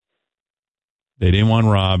They didn't want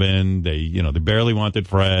Robin. They barely wanted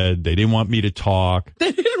Fred. They didn't want me to talk.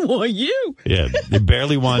 They didn't want you. Yeah, they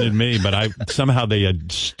barely wanted me, but somehow they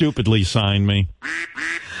had stupidly signed me.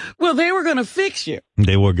 Well, they were going to fix you.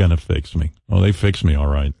 They were going to fix me. Well, they fixed me all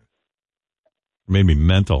right. Made me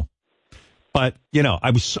mental. But, I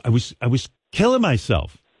was killing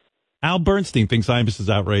myself. Al Bernstein thinks Imus is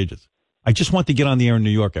outrageous. I just want to get on the air in New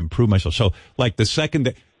York and prove myself. So, like the second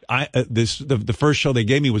day, the first show they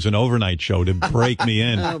gave me was an overnight show to break me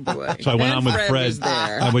in. Oh boy! So I went on with Fred.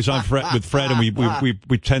 I was on with Fred, and we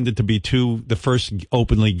pretended to be the first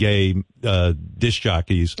openly gay disc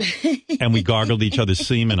jockeys, and we gargled each other's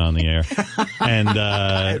semen on the air. And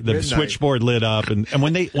the switchboard lit up, and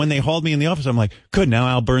when they hauled me in the office, I'm like, good, now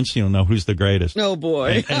Al Bernstein will know who's the greatest. Oh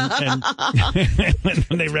boy! And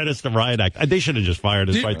they read us the riot act. They should have just fired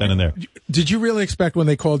us right then and there. Did you really expect when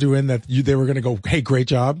they called you in that they were going to go, hey, great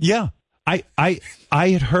job? Yeah. I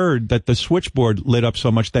had heard that the switchboard lit up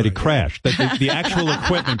so much that it crashed, that the actual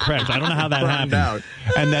equipment crashed. I don't know how that happened. Out.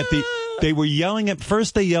 And that they were yelling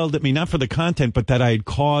first they yelled at me, not for the content, but that I had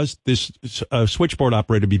caused this switchboard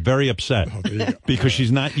operator to be very upset because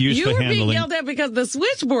she's not used to handling. You were being yelled at because the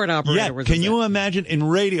switchboard operator was upset. Can you upset. imagine? In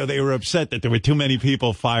radio, they were upset that there were too many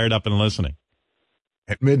people fired up and listening.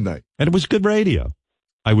 At midnight. And it was good radio.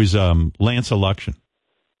 I was Lance Luction.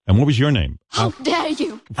 And what was your name? How dare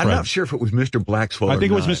you? I'm not sure if it was Mr. Blackswell. I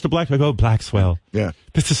think it was Mr. Blackswell. Oh, Blackswell. Yeah.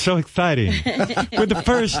 This is so exciting. We're the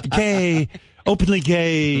first openly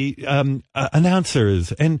gay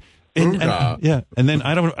announcers. And yeah. And then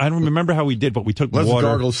I don't remember how we did, but we took Let's water.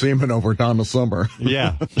 gargle semen over Donna Summer.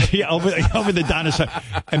 Yeah. Over the Donna Summer.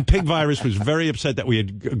 And Pig Virus was very upset that we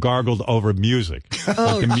had gargled over music.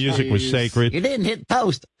 Oh, the music was sacred. You didn't hit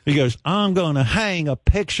post. He goes, I'm going to hang a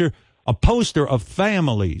poster of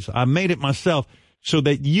families. I made it myself so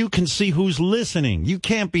that you can see who's listening. You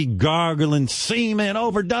can't be gargling semen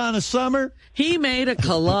over Donna Summer. He made a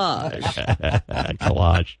collage.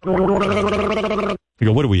 Collage. You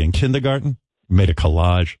go, what are we, in kindergarten? Made a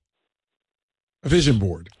collage. A vision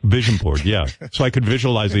board. Vision board, yeah. So I could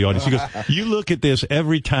visualize the audience. He goes, you look at this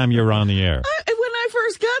every time you're on the air. When I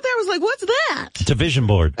first got there, I was like, what's that? It's a vision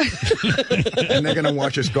board. And they're going to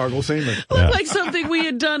watch us gargle semen. It looked like something we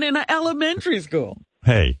had done in elementary school.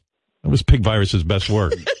 Hey, that was Pig Virus's best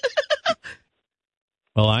work.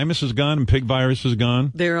 Well, Imus is gone and Pig Virus is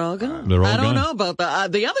gone. They're all gone. I don't know about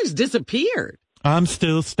the others disappeared. I'm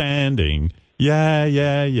still standing.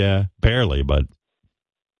 Yeah. Barely, but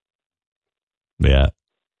yeah.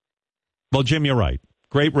 Well, Jim, you're right.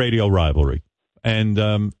 Great radio rivalry. And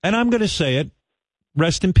I'm going to say it.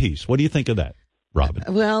 Rest in peace. What do you think of that, Robin?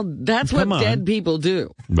 Well, that's what dead people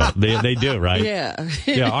do. Well, they do, right? Yeah.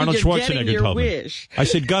 Yeah, Arnold Schwarzenegger told me. I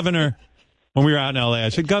said, Governor, when we were out in L.A., I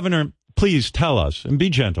said, Governor, please tell us, and be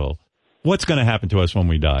gentle, what's going to happen to us when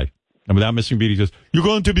we die? And without missing a beat, he says, you're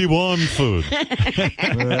going to be warm food. Well,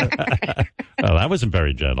 that wasn't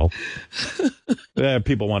very gentle.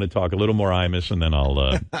 People want to talk a little more Imus, and then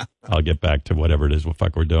I'll get back to whatever it is what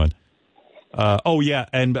fuck we're doing.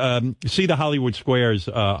 And see the Hollywood Squares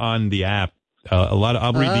on the app.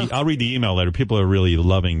 I'll read the email letter. People are really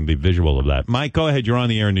loving the visual of that. Mike, go ahead. You're on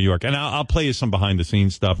the air in New York, and I'll play you some behind the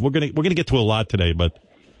scenes stuff. We're gonna get to a lot today, but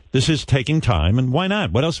this is taking time, and why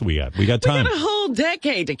not? What else do we got? We got time. We got a whole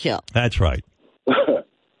decade to kill. That's right.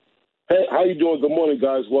 Hey, how you doing? Good morning,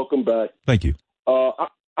 guys. Welcome back. Thank you.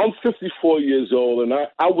 I'm 54 years old, and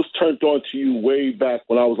I was turned on to you way back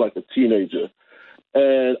when I was like a teenager.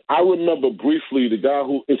 And I remember briefly the guy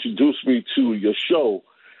who introduced me to your show.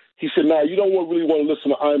 He said, "Now you don't really want to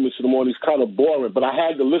listen to Imus in the morning. It's kind of boring." But I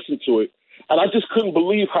had to listen to it, and I just couldn't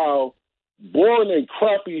believe how boring and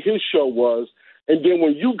crappy his show was. And then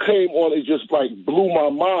when you came on, it just like blew my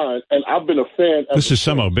mind. And I've been a fan. This is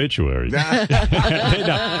some obituary. No,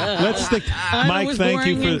 let's stick. Mike, was thank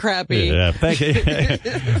you boring for and crappy. Yeah, thank you.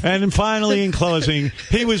 And then finally, in closing,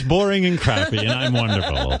 he was boring and crappy, and I'm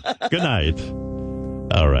wonderful. Good night.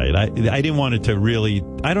 All right. I didn't want it to really,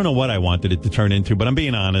 I don't know what I wanted it to turn into, but I'm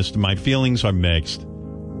being honest. My feelings are mixed.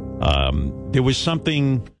 There was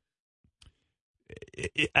something,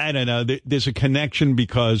 I don't know, there's a connection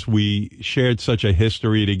because we shared such a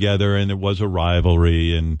history together and there was a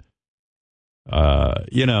rivalry and,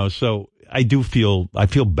 so I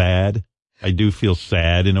feel bad. I do feel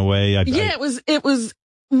sad in a way. It was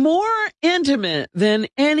more intimate than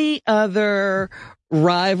any other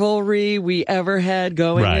rivalry we ever had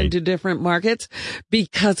going into different markets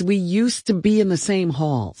because we used to be in the same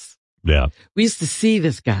halls. Yeah. We used to see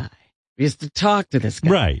this guy. We used to talk to this guy.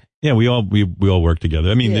 Right. Yeah, we all work together.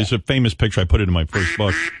 I mean, there's a famous picture, I put it in my first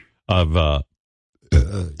book, of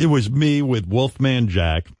it was me with Wolfman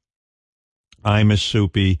Jack Imus,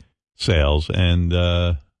 Soupy, Sales, and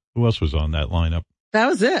who else was on that lineup? That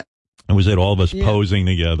was it. It was it, all of us posing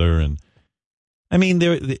together. And I mean,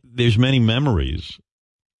 there's many memories.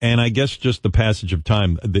 And I guess just the passage of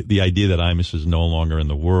time, the idea that Imus is no longer in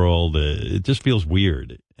the world, it just feels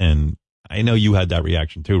weird. And I know you had that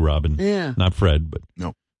reaction too, Robin. Yeah. Not Fred, but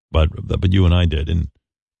No. But you and I did. And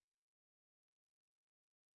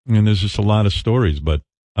there's just a lot of stories, but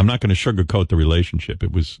I'm not going to sugarcoat the relationship.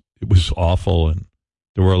 It was awful, and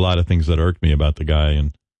there were a lot of things that irked me about the guy,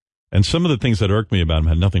 and some of the things that irked me about him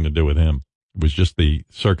had nothing to do with him. It was just the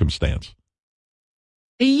circumstance.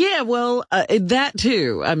 Yeah, well, that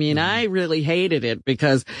too. I mean, I really hated it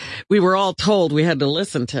because we were all told we had to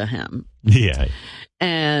listen to him. Yeah.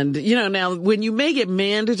 And, now when you make it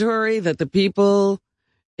mandatory that the people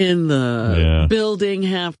in the building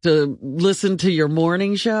have to listen to your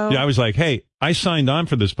morning show. Yeah, I was like, hey, I signed on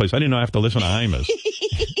for this place. I didn't know I have to listen to Imus.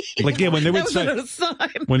 Like, yeah, when they would say,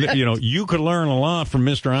 when you could learn a lot from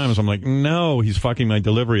Mr. Imus, I'm like, no, he's fucking my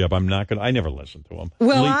delivery up. I'm not going to, I never listened to him.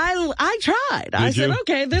 Well, I tried. I said,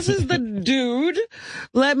 okay, this is the dude.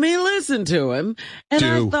 Let me listen to him. And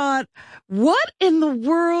I thought, what in the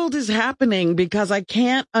world is happening? Because I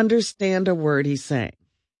can't understand a word he's saying.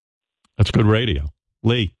 That's good radio.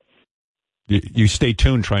 Lee, you stay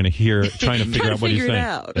tuned trying to figure out what he's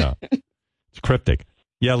saying. Yeah. It's cryptic.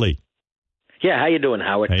 Yeah, Lee. Yeah, how you doing,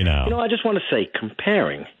 Howard? Hey, now. I just want to say,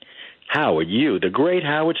 comparing Howard, the great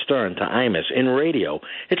Howard Stern, to Imus in radio,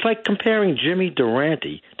 it's like comparing Jimmy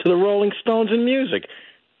Durante to the Rolling Stones in music.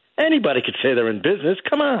 Anybody could say they're in business.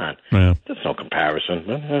 Come on. Yeah. There's no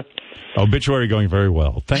comparison. Obituary going very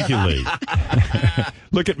well. Thank you, Lee.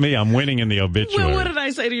 Look at me. I'm winning in the obituary. Well, what did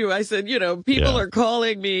I say to you? I said, people are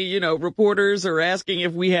calling me, reporters are asking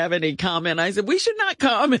if we have any comment. I said, we should not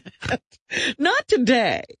comment. Not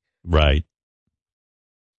today. Right.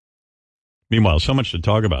 Meanwhile, so much to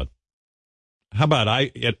talk about. How about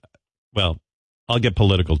I'll get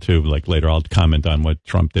political too. Like later, I'll comment on what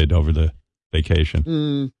Trump did over the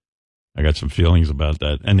vacation. I got some feelings about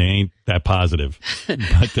that, and they ain't that positive.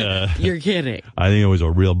 But you're kidding. I think it was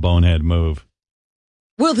a real bonehead move.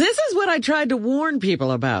 Well, this is what I tried to warn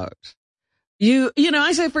people about.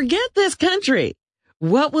 I said, forget this country.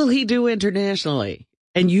 What will he do internationally?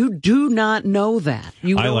 And you do not know that.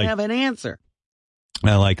 You don't have an answer.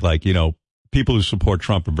 I like people who support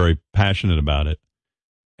Trump are very passionate about it.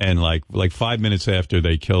 And like 5 minutes after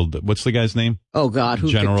they killed, what's the guy's name? Oh God, who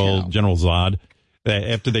General Zod.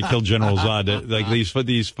 After they killed General Zod, like these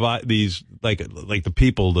like the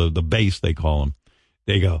people, the base they call him,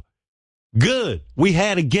 they go, good. We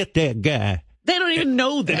had to get that guy. They don't even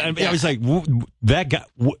know that. I was like, that guy.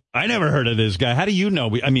 I never heard of this guy. How do you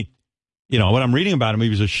know? I mean, what I'm reading about him, he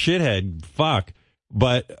was a shithead. Fuck.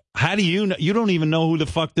 But how do you know? You don't even know who the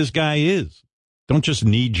fuck this guy is. Don't just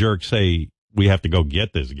knee jerk say we have to go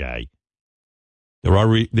get this guy. There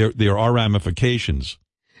are ramifications.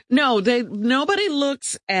 No, nobody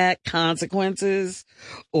looks at consequences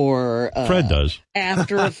or Fred does.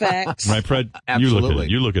 After effects. Right, Fred? Absolutely.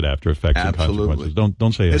 You look at after effects and consequences.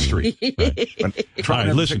 Don't say history. Right.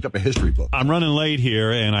 Trump listen, picked up a history book. I'm running late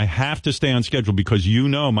here, and I have to stay on schedule because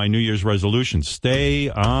my New Year's resolution: stay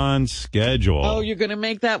on schedule. Oh, you're going to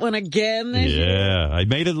make that one again this year? Yeah, I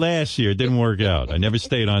made it last year. It didn't work out. I never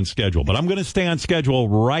stayed on schedule, but I'm going to stay on schedule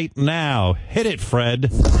right now. Hit it,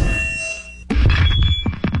 Fred.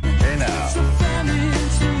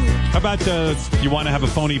 How about you want to have a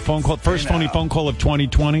phony phone call? First phony phone call of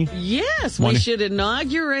 2020? Yes, we should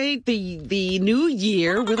inaugurate the new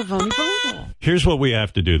year with a phony phone call. Here's what we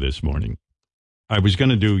have to do this morning. I was going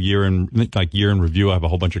to do year in review. I have a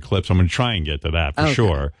whole bunch of clips. I'm going to try and get to that for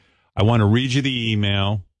sure. I want to read you the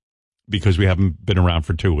email because we haven't been around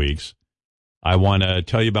for 2 weeks. I want to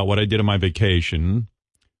tell you about what I did on my vacation.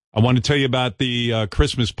 I want to tell you about the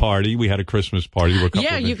Christmas party. We had a Christmas party.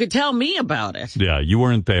 Yeah, you could tell me about it. Yeah, you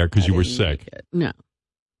weren't there because you were sick. No.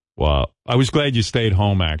 Well, I was glad you stayed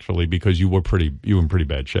home, actually, because you were in pretty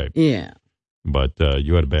bad shape. Yeah. But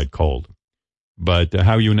you had a bad cold. But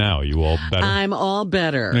how are you now? Are you all better? I'm all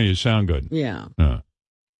better. No, you sound good. Yeah.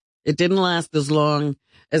 It didn't last as long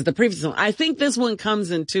as the previous one. I think this one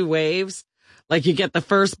comes in 2 waves. Like you get the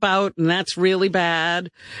first bout and that's really bad.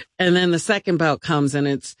 And then the second bout comes and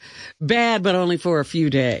it's bad, but only for a few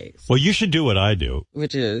days. Well, you should do what I do.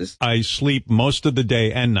 Which is? I sleep most of the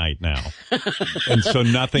day and night now. And so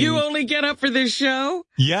nothing. You only get up for this show?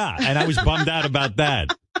 Yeah. And I was bummed out about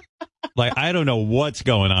that. Like, I don't know what's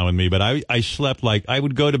going on with me, but I slept I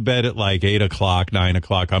would go to bed at 8 o'clock, 9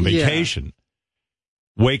 o'clock on vacation.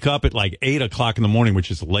 Yeah. Wake up at 8 o'clock in the morning, which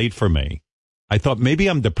is late for me. I thought maybe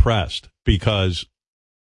I'm depressed because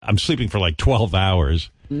I'm sleeping for like 12 hours.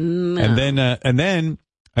 No. And then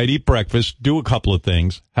I'd eat breakfast, do a couple of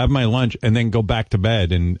things, have my lunch, and then go back to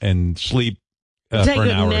bed and sleep Take for an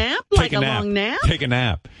a hour. nap? Like a long nap? Take a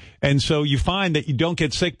nap. And so you find that you don't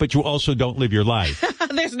get sick, but you also don't live your life.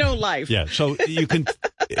 There's no life. Yeah. So you can,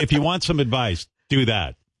 if you want some advice, do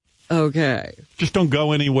that. Okay. Just don't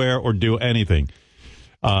go anywhere or do anything.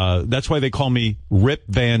 That's why they call me Rip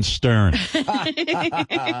Van Stern.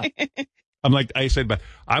 I said,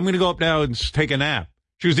 I'm going to go up now and take a nap.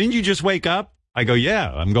 She goes, didn't you just wake up? I go,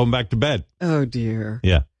 yeah, I'm going back to bed. Oh, dear.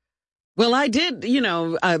 Yeah. Well, I did,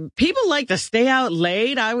 people like to stay out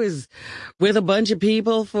late. I was with a bunch of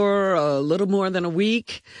people for a little more than a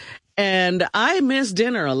week, and I missed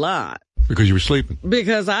dinner a lot. Because you were sleeping.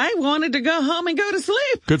 Because I wanted to go home and go to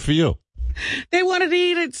sleep. Good for you. They wanted to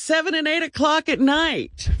eat at 7 and 8 o'clock at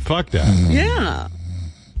night. Fuck that. Yeah.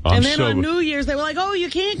 And then on New Year's, they were like, oh, you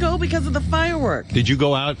can't go because of the fireworks. Did you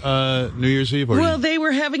go out New Year's Eve? Well, they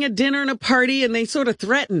were having a dinner and a party, and they sort of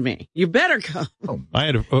threatened me. You better come. I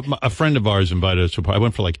had a friend of ours invited us to a party. I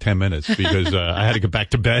went for like 10 minutes because I had to get back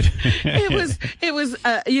to bed. It was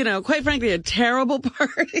quite frankly, a terrible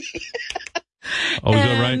party. Oh, is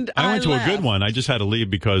that right? I went to a good one. I just had to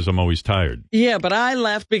leave because I'm always tired. Yeah, but I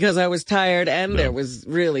left because I was tired and there was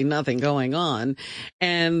really nothing going on.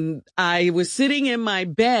 And I was sitting in my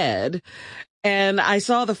bed and I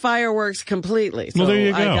saw the fireworks completely. So well, there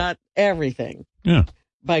you go. I got everything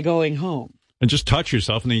by going home. And just touch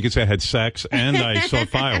yourself, and then you can say I had sex and I saw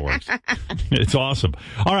fireworks. It's awesome.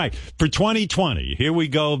 All right, for 2020, here we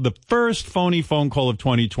go. The first phony phone call of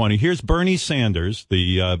 2020. Here's Bernie Sanders,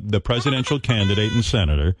 the presidential candidate and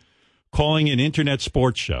senator, calling an internet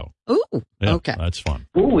sports show. Ooh, yeah, okay. That's fun.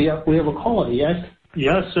 Oh, we have a caller, yes?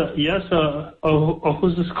 Yes,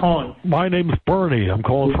 who's this calling? My name is Bernie. I'm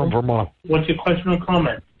calling from Vermont. What's your question or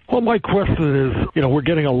comment? Well, my question is, we're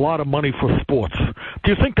getting a lot of money for sports.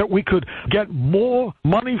 Do you think that we could get more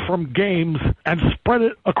money from games and spread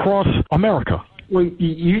it across America? Well,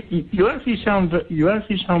 you actually sound very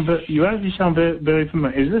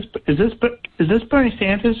familiar. Is this Bernie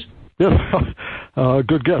Sanders? Yes,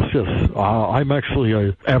 good guess. Yes, I'm actually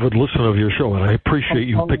an avid listener of your show, and I appreciate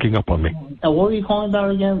you picking up on me. What were you calling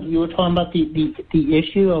about again? You were talking about the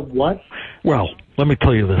issue of what? Well, let me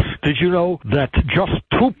tell you this. Did you know that just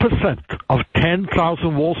 2% of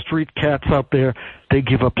 10,000 Wall Street cats out there, they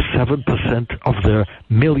give up 7% of their $1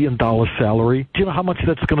 million salary? Do you know how much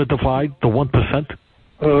that's going to divide, the 1%?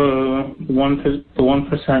 The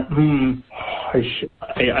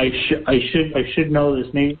 1%. I should know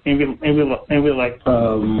this. Maybe like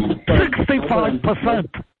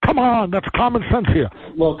 65%. Come on, that's common sense here.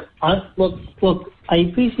 Look. I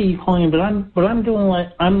appreciate you calling, but I'm doing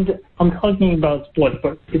like I'm talking about sports.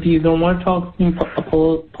 But if you don't want to talk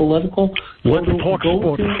political, let's talk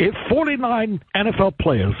sports. If 49 NFL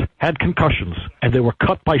players had concussions and they were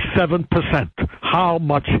cut by 7%, how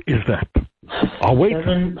much is that? I'll wait.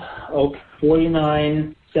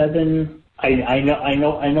 49, 7. I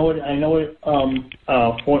know it.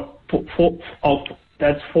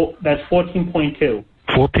 That's 14.2.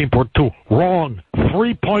 14.2. Wrong.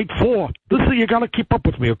 3.4. Listen, you got to keep up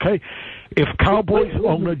with me, okay? If Cowboys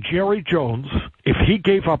owner Jerry Jones, if he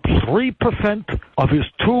gave up 3% of his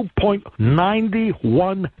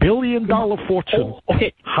 $2.91 billion fortune,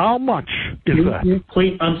 how much is that?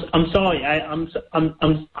 Please, I'm sorry. I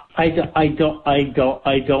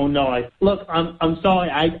don't know. Look, I'm sorry.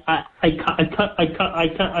 I cut.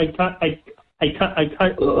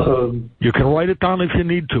 You can write it down if you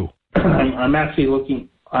need to. I'm actually looking.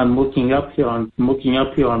 I'm looking up here. I'm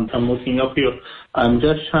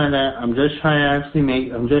just trying to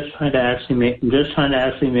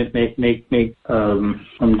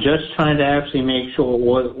make sure.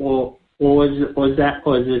 Or is this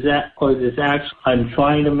actually? I'm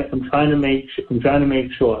trying to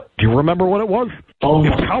make sure. Do you remember what it was? Oh,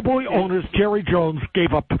 if Cowboy owners Jerry Jones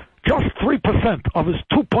gave up just 3% of his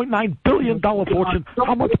 $2.9 billion fortune,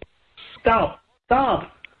 how much? Stop.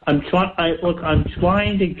 I'm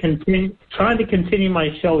trying to continue my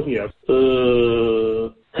show here.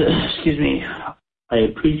 Excuse me. I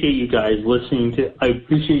appreciate you guys listening to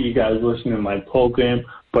my program,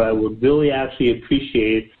 but I would really actually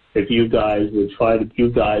appreciate if you guys would try to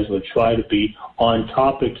be on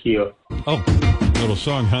topic here. Oh, little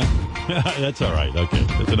song, huh? That's all right. Okay,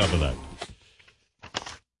 that's enough of that.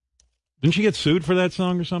 Didn't she get sued for that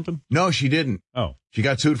song or something? No, she didn't. Oh. She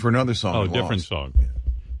got sued for another song. Oh, different song. Yeah.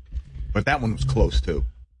 But that one was close, too.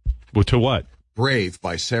 Well, to what? Brave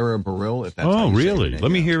by Sarah Bareilles. If that's oh, really?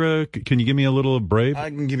 Let me hear can you give me a little of Brave? I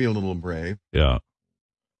can give you a little of Brave. Yeah.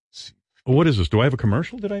 What is this? Do I have a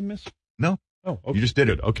commercial? Did I miss? No. Oh, okay. You just did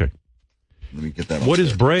it. Okay. Let me get that. What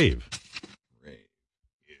is Brave? Brave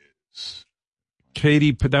is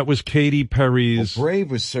That was Katy Perry's. Well,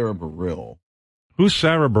 Brave was Sarah Bareilles. Who's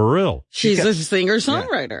Sarah Bareilles? She's a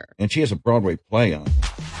singer-songwriter. Yeah. And she has a Broadway play on.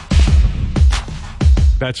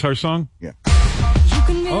 That's her song? Yeah.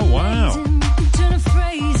 Oh, wow.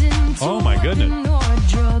 Oh, my goodness.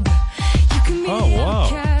 Oh, wow.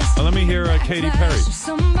 Well, let me hear Katy Perry.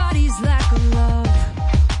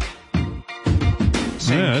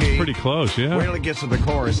 Yeah, that's pretty close, yeah. Wait till it gets to the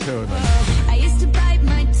chorus, too. I used to bite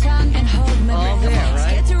my tongue and hold my breath. Yeah,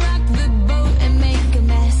 right? Scared to rock the boat and make a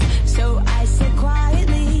mess. So I said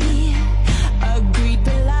quietly, agreed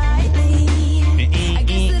politely. I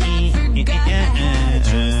guess that I forgot I had a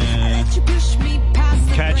choice. I let you push me past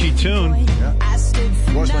the Catchy tune. Yeah. I stood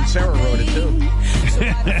for Was when Sarah wrote it, too. So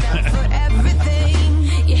I fell for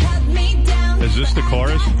everything. You held me down. Is this the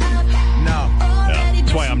chorus? No. Yeah.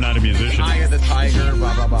 That's why I'm not a musician. Eye of the Tiger,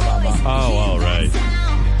 blah, blah, blah, blah, blah. Oh, all right.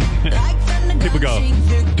 People go,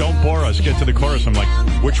 don't bore us, get to the chorus. I'm like,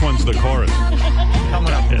 which one's the chorus?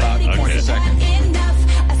 Coming up in about 20 seconds.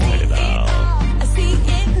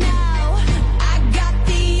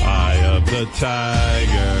 Eye of the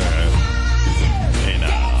Tiger. Hey,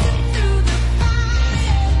 now.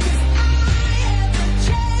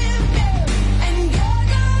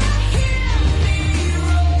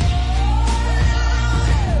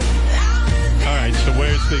 All right, so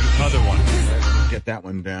where's the other one? Get that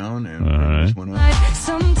one down and All bring right. this one up.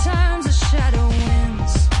 Sometimes a shadow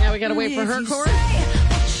wins. Now we got to wait for her chorus?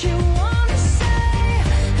 What you wanna say.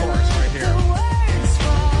 Chorus right here. The words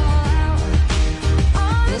fall out.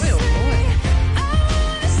 Honestly, I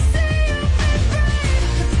wanna say you've been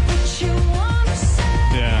brave. What you wanna say.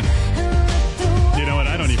 Yeah. The You know what?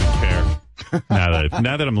 I don't even care.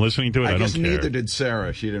 Now that I'm listening to it, I I don't guess care. neither did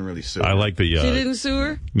Sarah. She didn't really sue. I like the. She didn't sue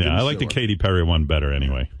her? Yeah, I like the Katy Perry one better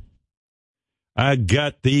anyway. I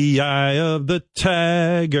got the eye of the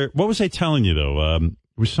tiger. What was I telling you, though? It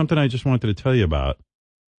was something I just wanted to tell you about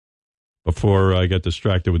before I got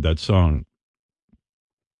distracted with that song.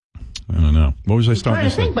 I don't know. What was I starting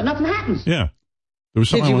to say? But nothing happens. Yeah. There was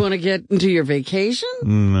Did something you want to get into your vacation?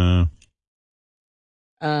 No.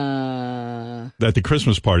 At the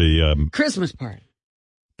Christmas party. Christmas party.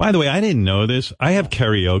 By the way, I didn't know this. I have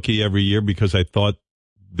karaoke every year because I thought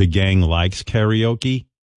the gang likes karaoke.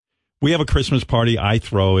 We have a Christmas party. I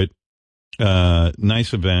throw it.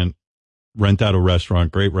 Nice event. Rent out a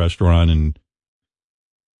restaurant, great restaurant, and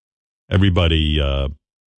everybody,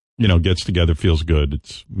 gets together, feels good.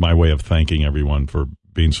 It's my way of thanking everyone for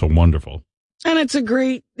being so wonderful. And it's a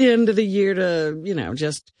great end of the year to,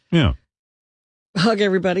 just hug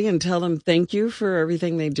everybody and tell them thank you for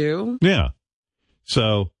everything they do. Yeah.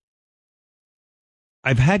 So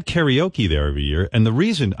I've had karaoke there every year. And the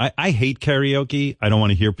reason I hate karaoke, I don't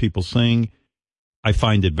want to hear people sing. I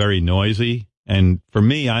find it very noisy. And for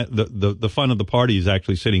me, the fun of the party is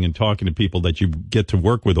actually sitting and talking to people that you get to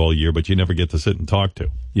work with all year, but you never get to sit and talk to,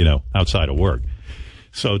 outside of work.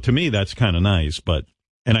 So to me, that's kind of nice.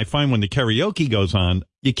 And I find when the karaoke goes on,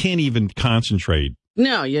 you can't even concentrate.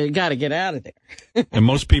 No, you got to get out of there. And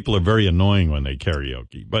most people are very annoying when they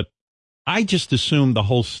karaoke. But I just assumed the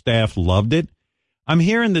whole staff loved it. I'm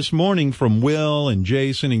hearing this morning from Will and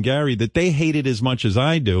Jason and Gary that they hate it as much as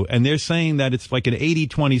I do. And they're saying that it's like an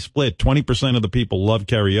 80-20 split. 20% of the people love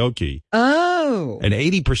karaoke. Oh. And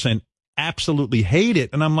 80% absolutely hate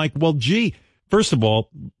it. And I'm like, well, gee, first of all,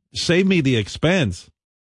 save me the expense.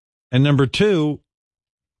 And number two,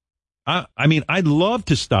 I'd love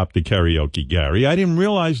to stop the karaoke, Gary. I didn't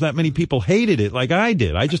realize that many people hated it like I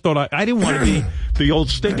did. I just thought I didn't want to be the old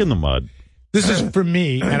stick in the mud. This is for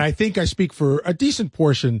me, and I think I speak for a decent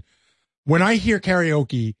portion. When I hear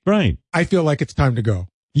karaoke, right, I feel like it's time to go.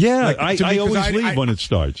 Yeah, I always leave when it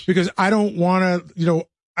starts. Because I don't want to,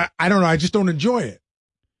 I don't know. I just don't enjoy it.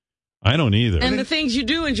 I don't either. And the things you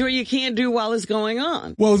do enjoy, you can't do while it's going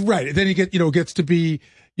on. Well, right. Then you get, gets to be,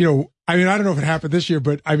 I don't know if it happened this year,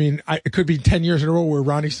 but it could be 10 years in a row where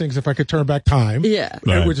Ronnie sings If I Could Turn Back Time. Yeah.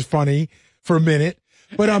 Right. Which is funny for a minute.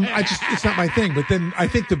 But it's not my thing. But then I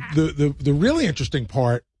think the really interesting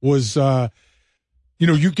part was,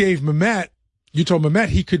 you gave Mehmet, you told Mehmet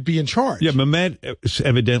he could be in charge. Yeah, Mehmet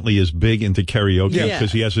evidently is big into karaoke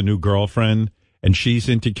because he has a new girlfriend and she's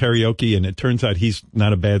into karaoke, and it turns out he's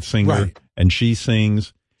not a bad singer, right, and she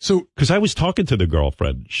sings. So, because I was talking to the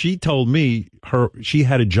girlfriend, she told me she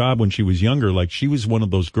had a job when she was younger. Like, she was one of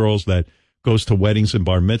those girls that goes to weddings and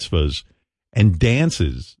bar mitzvahs and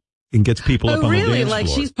dances and gets people up on the really? dance Like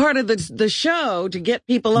floor. she's part of the show to get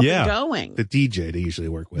people up Yeah. and going. The DJ they usually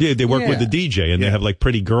work with. Yeah, they work with the DJ, and they have like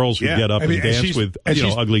pretty girls who Yeah. get up I mean, and and dance she's- with and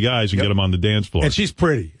she's- ugly guys and get them on the dance floor. And she's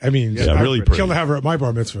pretty. I mean, Yeah, really pretty. Kill to have her at my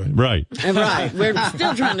bar mitzvah. Right. Right. We're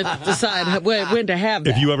still trying to decide when to have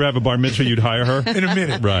that. If you ever have a bar mitzvah, you'd hire her? In a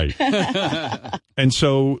minute. Right. And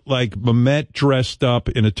so, like, Mehmet dressed up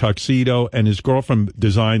in a tuxedo, and his girlfriend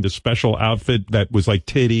designed a special outfit that was like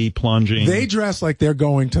titty plunging. They dress like they're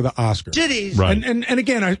going to the Oscars. Titties. Right. And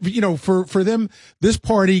again, for them, this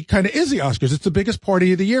party kind of is the Oscars. It's the biggest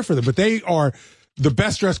party of the year for them, but they are the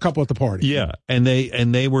best dressed couple at the party. Yeah, and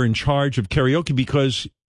they were in charge of karaoke because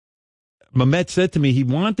Mehmet said to me he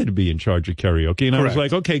wanted to be in charge of karaoke, and I was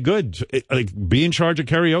Correct. like, okay, good. Like, be in charge of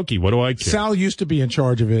karaoke. What do I care? Sal used to be in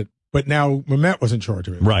charge of it, but now Mehmet was in charge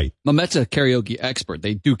of it. Right. Mehmet's a karaoke expert.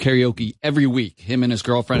 They do karaoke every week. Him and his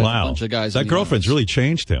girlfriend and a Wow. bunch of guys. That in the girlfriend's really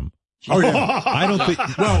changed him. Oh yeah. I don't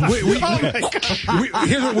think. Well,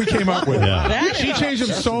 here's what we came up with. Yeah. She changed him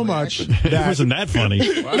so much It that wasn't that funny.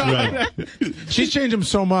 Right. she's changed him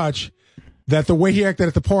so much that the way he acted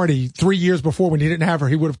at the party 3 years before when he didn't have her,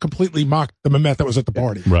 he would have completely mocked the Mehmet that was at the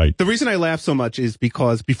party. Right. The reason I laugh so much is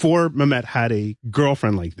because before Mehmet had a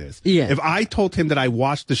girlfriend like this, Yeah. if I told him that I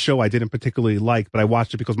watched the show I didn't particularly like, but I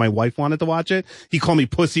watched it because my wife wanted to watch it, he called me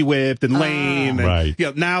pussy whipped and lame. And, Right. You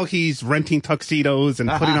know, now he's renting tuxedos and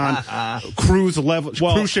putting on cruise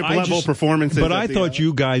ship I level just- performances. But at I the, thght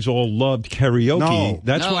you guys all loved karaoke. No.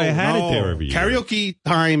 That's why I had it there every year. Karaoke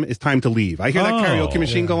time is time to leave. I hear that Oh, karaoke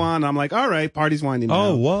machine go on, and I'm like, all right, party's winding down.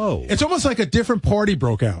 Oh, whoa. It's almost like a different party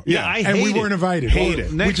broke out. Yeah, I and hate we it. weren't invited. Hate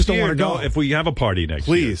it. Next We just don't year, want to go. no, if we have a party next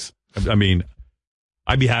Please. year. I mean,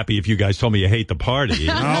 I'd be happy if you guys told me you hate the party.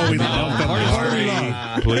 Oh, we love the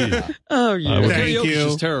party. Please. Oh, yeah. Thank Karaoke's you.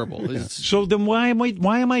 just terrible. It's- So then why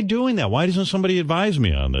am I doing that? Why doesn't somebody advise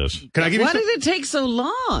me on this? Can I give you Why some? did it take so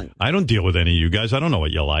long? I don't deal with any of you guys. I don't know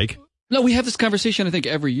what you like. No, we have this conversation, I think,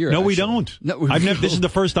 every year. No, we actually. don't. No, we I've never. This is don't. the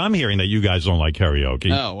first I'm hearing that you guys don't like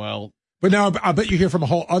karaoke. Oh, well. But now I bet you hear from a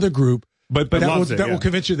whole other group But that, loves it, will yeah.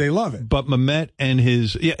 convince you they love it. But Mehmet and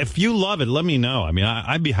his, if you love it, let me know. I mean,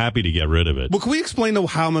 I'd be happy to get rid of it. Well, can we explain though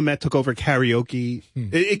how Mehmet took over karaoke?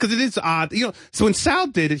 Because it is odd, you know. So when Sal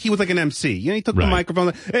did it, he was like an MC. You know, he took the Right. microphone,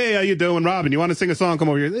 like, "Hey, how you doing, Robin? You want to sing a song? Come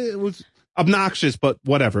over here." It was obnoxious, but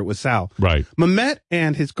whatever. It was Sal. Right. Mehmet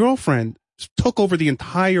and his girlfriend took over the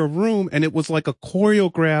entire room, and it was like a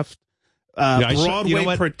choreographed I saw- Broadway you know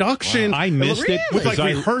what? production. I missed it with like because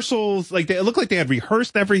I- rehearsals. Like it looked like they had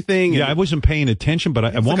rehearsed everything. Yeah, I and- wasn't paying attention, but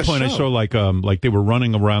at one like a point I show. saw like they were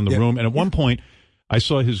running around the room, and at one point I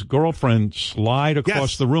saw his girlfriend slide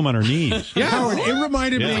across Yes. the room on her knees. Yeah. Howard, it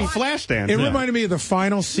reminded Yeah. me. Flashdance. It Yeah. reminded me of the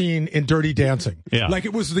final scene in Dirty Dancing. Yeah. Like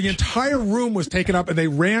it was the entire room was taken up and they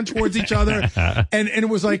ran towards each other. and it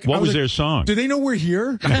was like, What I was like, their song? Do they know we're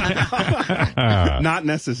here? Not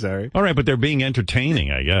necessary. All right, but they're being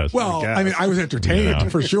entertaining, I guess. Well, guess. I mean, I was entertained Yeah.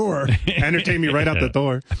 for sure. Entertain me right out the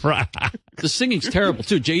door. right. The singing's terrible,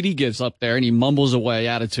 too. JD gives up there, and he mumbles away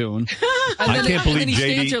out of tune. And I can't believe and he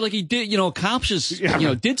JD stands there like he did, accomplishes,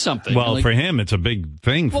 did something. Well, like, for him, it's a big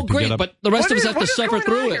thing. well, to great, get up. but the rest of us have to suffer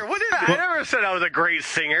through it. I never said I was a great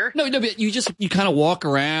singer. No, but you kind of walk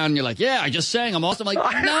around, and you're like, yeah, I just sang. I'm awesome. I'm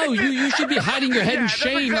like, no, you should be hiding your head in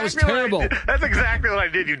shame. That was terrible. That's exactly what I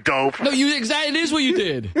did, you dope. No, it is what you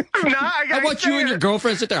did. I watch you and your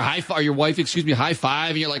girlfriend sit there, or your wife, high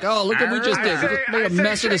five, and you're like, oh, look what we just did. We just made a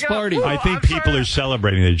mess of this party. I think people are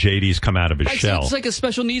celebrating that JD's come out of his shell. It's like a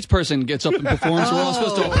special needs person gets up and performs. We're all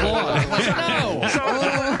supposed to applaud.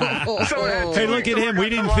 Hey, look at him. We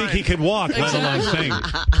didn't think he could walk, let alone sing.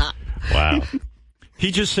 Wow.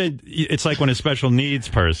 He just said it's like when a special needs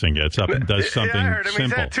person gets up and does something I heard him. He's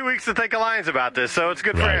simple. had 2 weeks to think of lines about this, so it's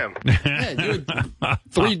good Right. for him. Yeah,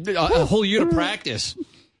 you had a whole year to practice.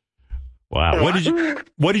 Wow.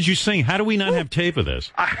 What did you sing? How do we not have tape of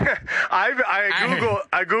this? I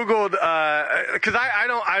googled because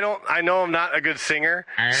I know I'm not a good singer,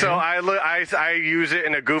 so I use it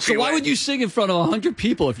in a goofy way. So why would you sing in front of 100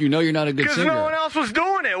 people if you know you're not a good Because singer? no one else was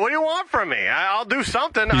doing it. What do you want from me? I'll do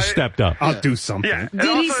something. He stepped up. I'll do something. Yeah. And Did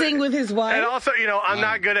he also- sing with his wife? And also, I'm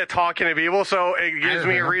not good at talking to people, so it gives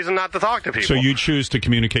me a reason not to talk to people. So you choose to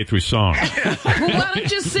communicate through song. Well, why don't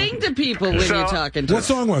you sing to people when you're talking to What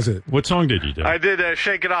them? song was it? What song did you do? I did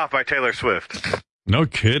 "Shake It Off" by Taylor Swift. No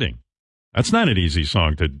kidding. That's not an easy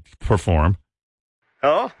song to perform.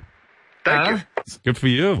 Oh, thank you. Good for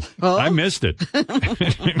you. Oh? I missed it.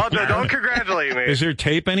 Don't congratulate me. Is there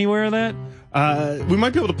tape anywhere of that? We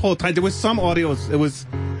might be able to pull it. There was some audio. It was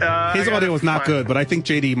his audio was not good, but I think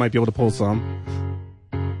JD might be able to pull some.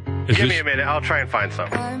 Give me a minute. I'll try and find some.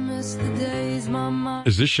 I miss the days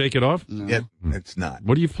Is this Shake It Off? It's not.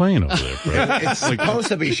 What are you playing over there, Fred? It's supposed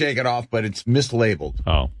to be Shake It Off, but it's mislabeled.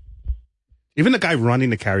 Oh. Even the guy running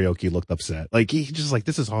the karaoke looked upset. Like, he just like,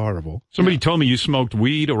 this is horrible. Somebody told me you smoked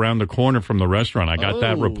weed around the corner from the restaurant. I got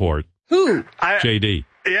that report. Who? JD.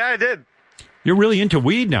 Yeah, I did. You're really into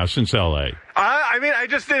weed now since L.A. I mean, I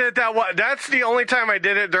just did it that's the only time I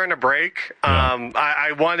did it during the break.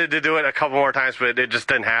 I wanted to do it a couple more times, but it just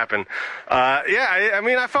didn't happen. I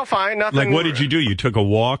mean, I felt fine. Nothing. Like, what did you do? You took a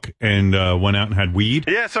walk and went out and had weed?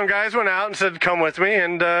 Yeah, some guys went out and said, come with me,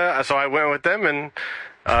 and so I went with them, and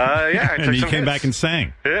I took and you some came hits. back and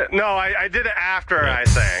sang? Yeah, no, I did it after I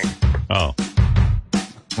sang. Oh.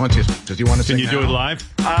 Does he want to sing Can you do it live?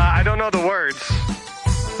 I don't know the words.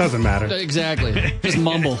 Doesn't matter. Exactly. Just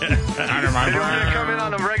mumble. Do you want me to come in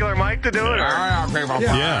on a regular mic to do it? Or?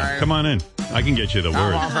 Yeah, come on in. I can get you the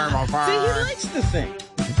words. See, he likes to sing.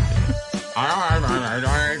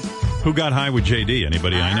 Who got high with JD?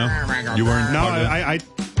 Anybody I know? You weren't. No, part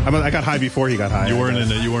of it? I got high before he got high. You weren't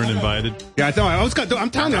invited. Yeah, I know. I'm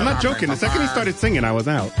telling you, I'm not joking. The second he started singing, I was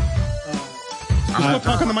out. Just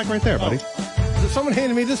talk on the mic right there, buddy. Someone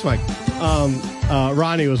handed me this mic.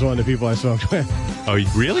 Ronnie was one of the people I smoked with. Oh,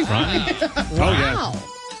 really, Ronnie? Oh yeah,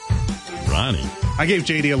 Ronnie. I gave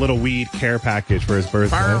JD a little weed care package for his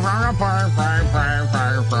birthday.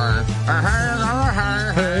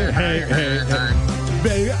 Hey.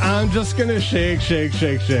 Baby, I'm just gonna shake. Shake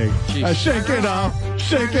it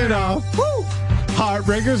off. Woo!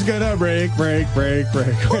 Heartbreaker's gonna break. Baker's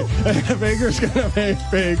gonna break.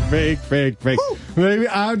 Baby,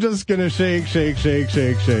 I'm just gonna shake. Shake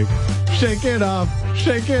it off.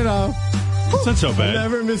 It's not so bad.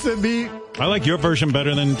 Never miss a beat. I like your version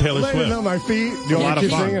better than Taylor Laying Swift. on my feet. Do you want to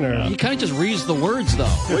keep singing? Or? He kind of just reads the words, though.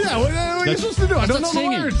 Well, yeah, what are you supposed to do? I don't know the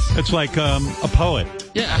words. It's like a poet.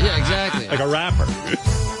 Yeah, exactly. Like a rapper.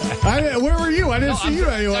 Where were you? I didn't see you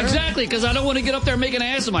anywhere. Exactly, because I don't want to get up there and make an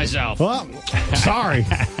ass of myself. Well, sorry.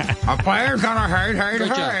 A player's gonna hurt.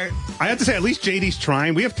 I have to say, at least JD's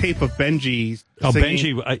trying. We have tape of Benji. Oh,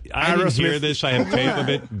 singing Benji! I didn't hear this. I have tape of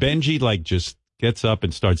it. Benji just gets up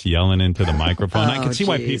and starts yelling into the microphone. I can see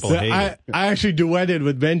why people hate it. I actually duetted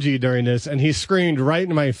with Benji during this, and he screamed right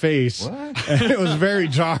in my face. What? And it was very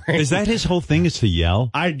jarring. Is that his whole thing? Is to yell?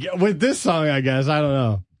 With this song, I guess. I don't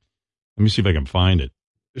know. Let me see if I can find it.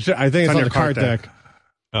 I think it's on the cart deck.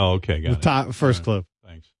 Oh, okay, got it. Top first clip.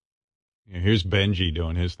 Thanks. Yeah, here's Benji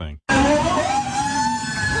doing his thing.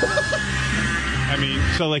 I mean,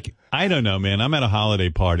 so like, I don't know, man. I'm at a holiday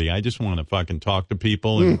party. I just want to fucking talk to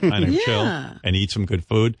people and kind of chill and eat some good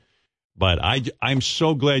food. But I'm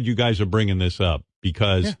so glad you guys are bringing this up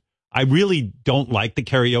because I really don't like the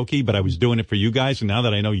karaoke, but I was doing it for you guys. And now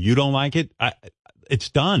that I know you don't like it, it's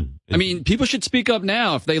done. I mean, people should speak up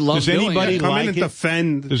now if they love Does anybody come like in and it?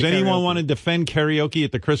 defend? Does anyone want to defend karaoke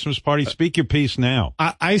at the Christmas party? Speak your piece now.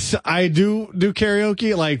 I do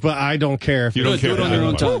karaoke, but I don't care if you don't care. Do it on your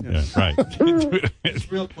own time. Yeah, right.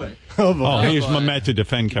 Real quick. Oh, here's Mamet to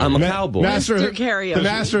defend karaoke. I'm a cowboy. Mr. Karaoke. The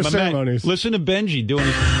master of ceremonies. Listen to Benji doing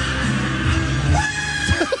his...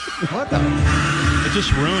 What the? It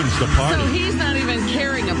just ruins the party. So he's not even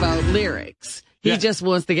caring about lyrics. He just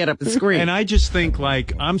wants to get up and scream. And I just think,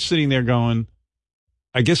 I'm sitting there going,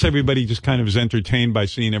 I guess everybody just kind of is entertained by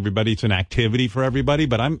seeing everybody. It's an activity for everybody,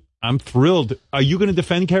 but I'm thrilled. Are you going to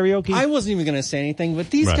defend karaoke? I wasn't even going to say anything, but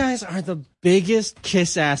these guys are the biggest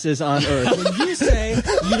kiss asses on earth. When you say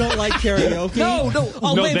you don't like karaoke, no.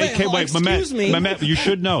 Oh, no, wait, excuse me. Mamet, you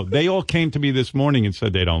should know. They all came to me this morning and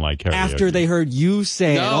said they don't like karaoke. After they heard you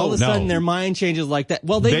say it, all of a sudden their mind changes like that.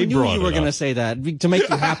 Well, they knew you were going to say that to make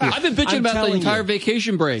you happy. I've been bitching about the entire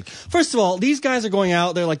vacation break. First of all, these guys are going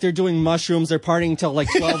out. They're doing mushrooms. They're partying till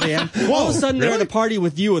 12 a.m. All of a sudden they're at a party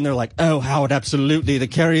with you and they're like, oh, Howard, absolutely. The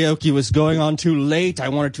karaoke was going on too late. I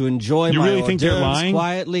wanted to enjoy my really think they're lying?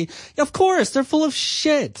 Quietly. Of course, they're full of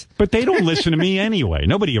shit. But they don't listen to me anyway.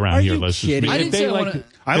 Nobody around here listens to me. I didn't say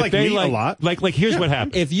I like meat a lot. Like here's what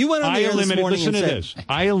happened. If you went on the air this morning listen and to said, this.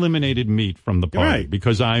 I eliminated meat from the party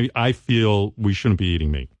because I feel we shouldn't be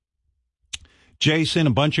eating meat. Jason,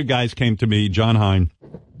 a bunch of guys came to me, John Hine.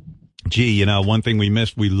 Gee, one thing we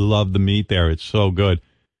missed, we love the meat there. It's so good.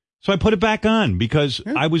 So I put it back on because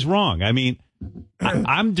I was wrong. I mean,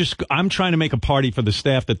 I'm trying to make a party for the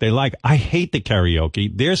staff that they like. I hate the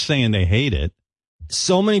karaoke. They're saying they hate it.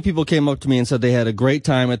 So many people came up to me and said they had a great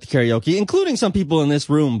time at the karaoke, including some people in this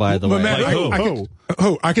room, by the way.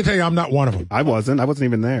 I can tell you I'm not one of them. I wasn't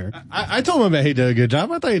even there. I told him that he did a good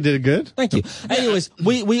job. I thought he did good. Thank you. Anyways,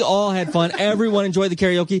 we all had fun. Everyone enjoyed the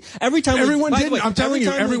karaoke. Everyone didn't. I'm telling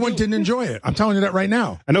you, everyone didn't enjoy it. I'm telling you that right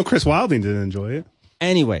now. I know Chris Wilding didn't enjoy it.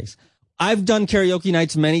 Anyways, I've done karaoke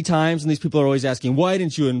nights many times, and these people are always asking, why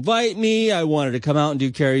didn't you invite me? I wanted to come out and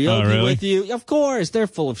do karaoke with you. Of course, they're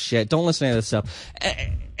full of shit. Don't listen to any of this stuff.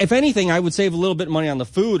 If anything, I would save a little bit of money on the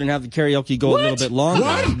food and have the karaoke go a little bit longer.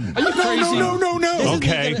 What? Are you crazy? No.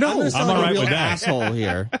 Okay. I'm all right with that. Asshole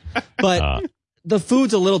here. But the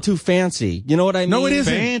food's a little too fancy. You know what I mean? No, it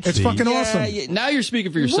isn't. Fancy. It's fucking awesome. Now you're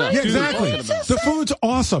speaking for yourself. Yeah, exactly. The food's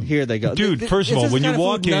awesome. Here they go. Dude, first of all, when you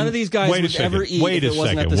walk in, none of these guys wait a would second, ever eat wait if a it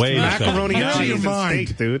wasn't second, at this wait a restaurant. second. Macaroni and Out of cheese your and mind.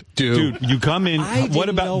 steak, dude. Dude, you come in. I didn't what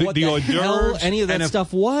about know what the hors hell d'oeuvres? any of that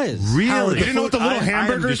stuff was. Really? You didn't know what the little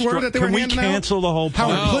hamburgers were that they were Can we handing out? cancel the whole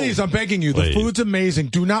party? Howard, please, I'm begging you. Please. The food's amazing.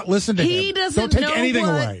 Do not listen to him. He doesn't Don't take know anything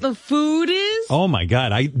what away. the food is. Oh my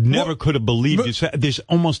God! I never could have believed you said there's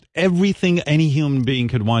almost everything any human being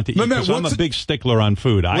could want to eat. Because I'm a big stickler on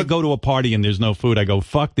food. I go to a party and there's no food. I go,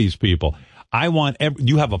 fuck these people. I want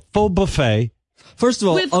you have a full buffet. First of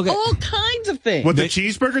all, with all kinds of things. Was the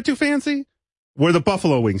cheeseburger too fancy? Were the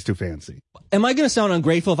buffalo wings too fancy? Am I going to sound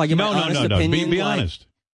ungrateful if I give my honest opinion? Be honest.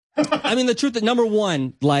 I mean, the truth that number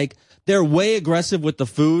one, like, they're way aggressive with the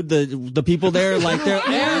food. The people there, like, they're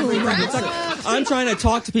everything. It's like, I'm trying to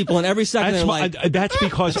talk to people, and every second they're like, that's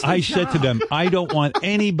because I said to them, I don't want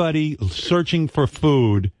anybody searching for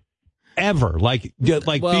food ever. Like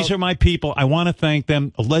these are my people. I want to thank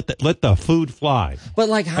them. Let the food fly. But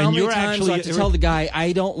like, how And many you're times do I have to tell the guy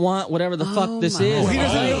I don't want whatever the fuck this is?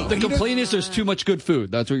 The complaint is there's too much good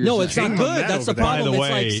food. That's what you're saying. No, it's not good. That's the problem. By the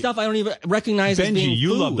It's way, like stuff I don't even recognize as Benji, being you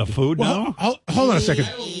food. love the food now? Hold on a second.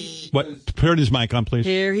 What? Turn his mic on, please.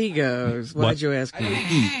 Here he goes. Why'd What? you ask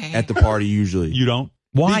me? At the party, usually. You don't?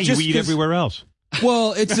 Why? Just you eat 'cause- everywhere else.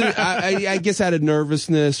 Well, it's I guess out of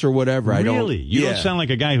nervousness or whatever. I don't. Really? You yeah. don't sound like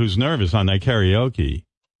a guy who's nervous on that karaoke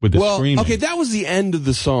with the screaming. Okay, that was the end of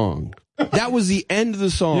the song. That was the end of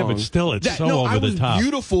the song. Yeah, but still, it's so over I the was top.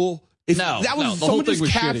 Beautiful. If No, that was no, the whole someone thing just was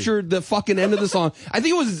captured the fucking end of the song. I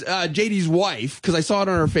think it was JD's wife because I saw it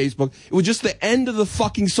on her Facebook. It was just the end of the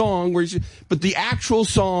fucking song but the actual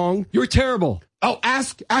song. You were terrible. Oh,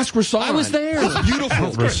 ask Rasan. I was there. It's beautiful.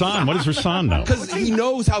 Rasan, what does Rasan know? Because he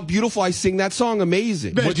knows how beautiful I sing that song.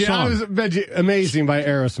 Amazing. Benji, Amazing by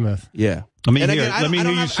Aerosmith. Yeah. Let me And hear. again, I Let me don't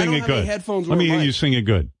hear you have- I sing don't it have any good. headphones Let or me a hear you mic. sing it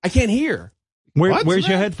good. I can't hear. Where's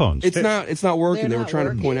your headphones? It's not working. They're They were not trying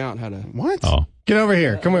working. to point out how to. What? Oh, Get over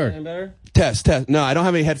here. Come here. Test. No, I don't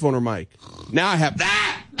have any headphone or mic. Now I have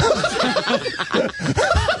that.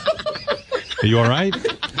 are you all right?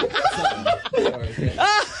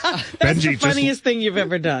 That's the funniest thing you've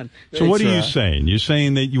ever done. So what are you saying? You're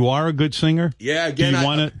saying that you are a good singer? Yeah, again, Do you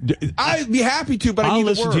want to? I'd be happy to, but I I'll need the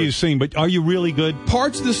listen words. to you sing. But are you really good?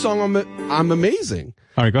 Parts of the song, I'm amazing.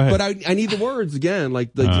 All right, go ahead. But I need the words again,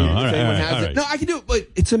 like the all if right, anyone all right, has all it. right. No, I can do it, but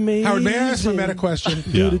it's amazing. Howard, may I ask Mehmet a question?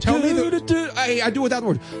 Yeah. Tell me the. I do it without the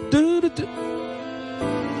word.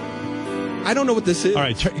 I don't know what this is. All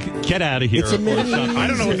right, get out of here. It's amazing. I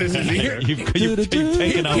don't know what this is either. You've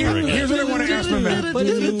taken over again. Here's what I want to ask Mehmet. But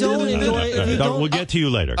if you don't enjoy it, if you don't, We'll get to you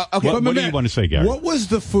later. Okay. What do you want to say, Gary? What was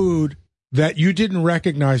the food that you didn't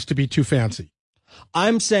recognize to be too fancy?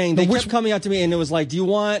 I'm saying they But kept coming out to me and it was like, do you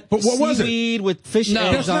want But what was it? seaweed with fish No,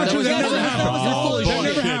 eggs that's on not it? true. That was never happened. was You're all full of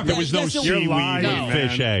bullshit. shit. There was no Yes, it seaweed lying, with man.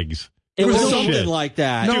 fish eggs. It was Bullshit. something like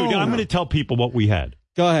that. No. Dude, I'm going to tell people what we had.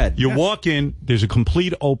 Go ahead. You walk in, there's a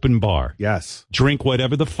complete open bar. Yes. Drink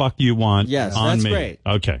whatever the fuck you want. Yes, on that's me. great.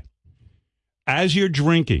 Okay. As you're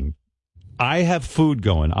drinking, I have food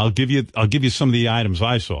going. I'll give you some of the items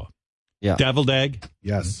I saw. Yeah. Deviled egg,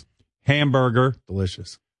 Yes. hamburger,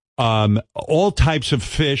 Delicious. all types of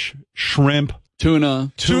fish, shrimp,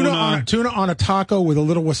 Tuna. Tuna on a taco with a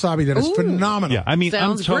little wasabi that is phenomenal. Yeah, I mean,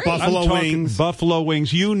 Sounds I'm great. talking Buffalo wings. buffalo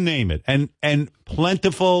wings, you name it, and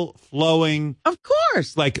plentiful, flowing, Of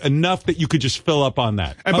course. like enough that you could just fill up on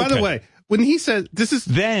that. And by the Okay. way, when he said this is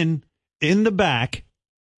Then in the back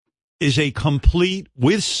is a complete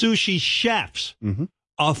with sushi chefs,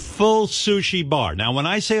 a full sushi bar. Now, when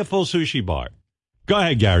I say a full sushi bar, go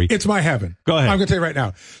ahead, Gary. It's my heaven. Go ahead. I'm going to tell you right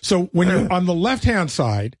now. So when you're on the left-hand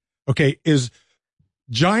side, okay, is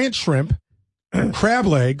giant shrimp, crab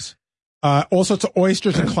legs, all sorts of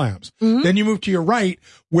oysters and clams. Then you move to your right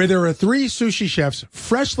where there are 3 sushi chefs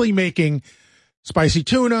freshly making spicy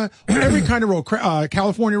tuna, every kind of roll,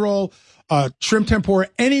 California roll, shrimp tempura,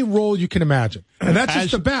 any roll you can imagine. And that's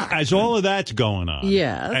just the back. As all of that's going on.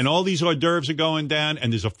 Yes. And all these hors d'oeuvres are going down,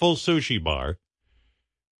 and there's a full sushi bar.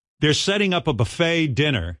 They're setting up a buffet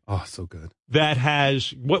dinner oh so good. that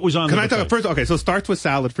has what was on Can the I talk buffet? first? Okay, so it starts with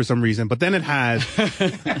salad for some reason, but then it has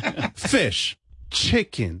fish,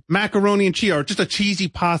 chicken, macaroni and cheese, or just a cheesy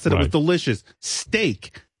pasta that was Right. delicious,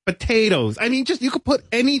 steak, potatoes. I mean, just you could put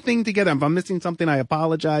anything together. If I'm missing something, I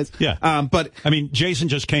apologize. Yeah. But I mean, Jason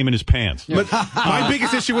just came in his pants. But my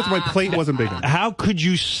biggest issue with my plate wasn't big enough. How could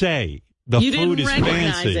you say the You food didn't is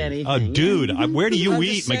recognize fancy? anything. Dude, where do you I'm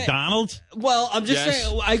eat? just saying- McDonald's? Well, I'm just Yes.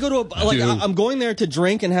 saying, I go to Dude. I'm going there to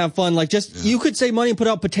drink and have fun. Like, just, you could save money and put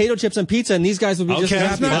out potato chips and pizza, and these guys would be just Okay,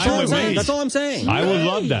 as happy. that's That's all fine I'm with saying. me. That's all I'm saying. I would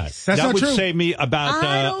love that. That's that not would true. save me about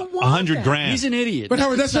 $100,000. He's an idiot. But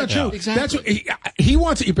Howard, that's not true. Exactly. That's what, he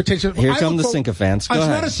wants to eat potatoes. Here I come look the sycophants. Go It's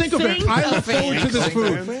ahead. not a sycophant. I look forward to this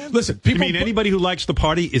food. Listen, You people. mean anybody who likes the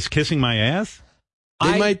party is kissing my ass?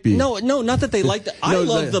 They might be. No, not that they like the, I No,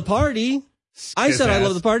 love the party. I said I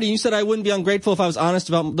love the party. You said I wouldn't be ungrateful if I was honest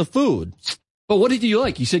about the food. But what did you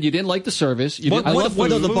like? You said you didn't like the service. You didn't like the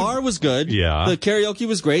food. The bar was good. Yeah. The karaoke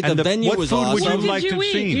was great. And the venue what was food awesome. would you What did like to you have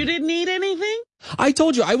eat? seen? You didn't eat anything? I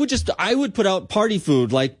told you I would put out party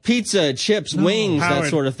food like pizza, chips, wings, that Howard,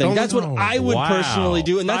 sort of thing. don't That's what know. I would Wow. personally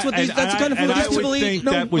do, and that's what that's the kind of food and I these people would eat. think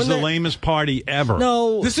that was the lamest party ever.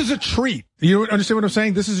 No, This is a treat. You understand what I'm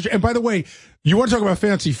saying? This is, and by the way, you want to talk about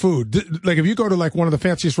fancy food? Like if you go to like one of the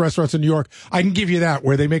fanciest restaurants in New York, I can give you that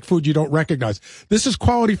where they make food you don't recognize. This is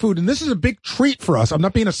quality food, and this is a big treat for us. I'm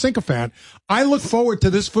not being a sycophant. I look forward to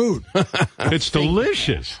this food. It's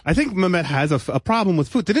delicious. I think Mehmet has a problem with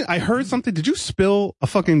food. I heard something? Did you spill a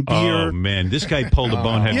fucking beer? Oh man, this guy pulled a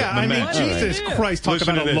bonehead. Yeah, I mean, Mehmet, Jesus Christ, talk listen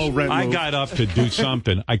about to a this. low rent I move. got up to do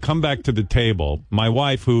something. I come back to the table. My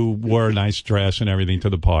wife, who wore a nice dress and everything to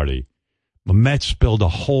the party, Mehmet spilled a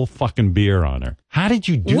whole fucking beer on her. How did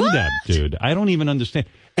you do that, dude? I don't even understand.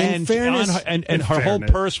 And fairness- on her, and her whole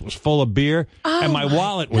purse was full of beer, and my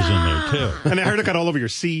wallet was in there too. And I heard it got all over your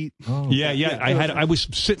seat. Yeah. I was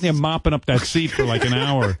sitting there mopping up that seat for like an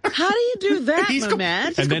hour, How do you do that, He's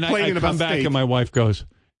Mehmet? and then I complaining come about back steak. and my wife goes,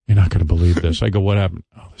 "You're not going to believe this." I go, "What happened?"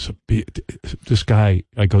 "Oh, there's a beer. This guy."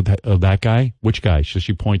 I go, "That guy? Which guy?" So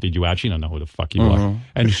she pointed you out. She don't know who the fuck you are.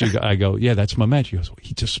 And I go, "Yeah, that's Mehmet." She goes, well,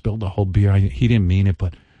 "He just spilled the whole beer. He didn't mean it,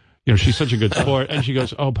 but." You know, she's such a good sport. And she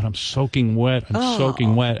goes, "Oh, but I'm soaking wet. I'm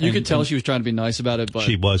soaking wet." You And- could tell she was trying to be nice about it, but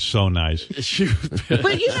she was so nice. she was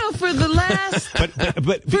But you know, for the last, But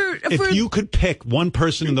if for- you could pick one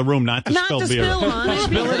person in the room not to Not spill to beer, spill on it.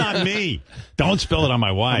 spill it on me. Don't spill it on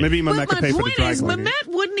my wife. Maybe Mehmet but could my pay for the point dry is, cleaning. Mehmet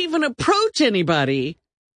wouldn't even approach anybody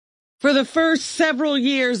for the first several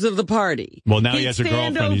years of the party. Well, now he He'd has a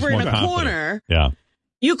stand girlfriend. He's over more in a confident. corner. Yeah.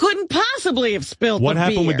 You couldn't possibly have spilled What the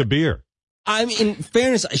happened beer. with the beer? I mean, in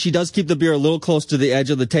fairness, she does keep the beer a little close to the edge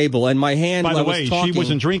of the table, and my hand. By while the I was way, talking, she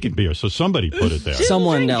wasn't drinking beer, so somebody put it there.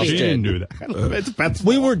 Someone else She did. didn't do that.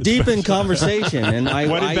 We were deep in conversation, and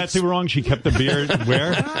What did I Betsy wrong? She kept the beer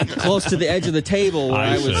where? close to the edge of the table where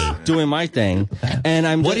I I was see. doing my thing, and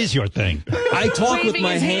I'm. What is your thing? I talk with Waving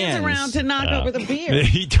my his hands around to knock over the beer.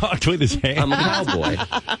 He talked with his hands. I'm a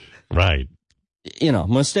cowboy. Right. You know,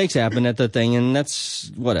 mistakes happen at the thing, and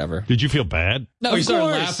that's whatever. Did you feel bad? No, he Of started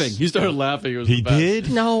course. laughing. He started laughing. It was He the best.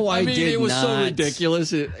 did? No, I mean, did it was not. so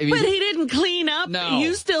ridiculous. I mean, But he didn't clean up. No.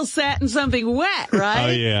 You still sat in something wet, right?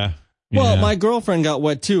 Oh, yeah. Well, Yeah. my girlfriend got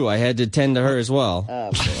wet too. I had to tend to her as well.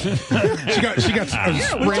 She got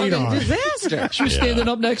sprayed on. Disaster. she was standing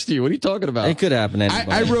up next to you. What are you talking about? It could happen to I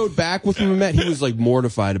anybody. rode back with Mehmet. He was like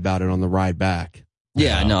mortified about it on the ride back.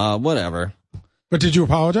 Yeah, no, whatever. But did you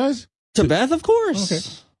apologize? To Beth, of course. Okay.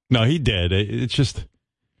 No, he did. It's just.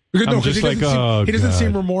 Because, I'm no, 'cause just he doesn't, like, oh, he doesn't God.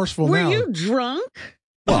 seem remorseful Were now. you drunk?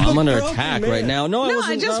 Well, I'm under Drunk attack man. right now. No, I No,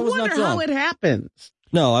 wasn't. I just was wonder not how drunk. it happens.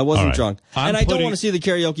 No, I wasn't All right. drunk. I'm And I don't putting- want to see the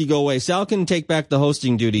karaoke go away. Sal can take back the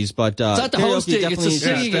hosting duties, but It's not the karaoke hosting. It's definitely the needs to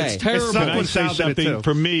singing. stay. It's terrible. Son Can I was say Sal did it something too.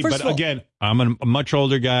 for me? First But of all- again, I'm a much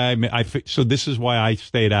older guy. So this is why I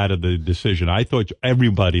stayed out of the decision. I thought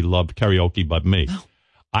everybody loved karaoke but me.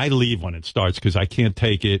 I leave when it starts because I can't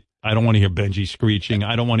take it. I don't want to hear Benji screeching.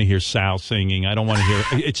 I don't want to hear Sal singing. I don't want to hear.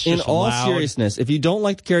 It's just In all loud. seriousness, if you don't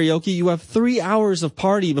like the karaoke, you have 3 hours of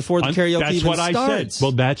party before the karaoke That's even what I starts. said.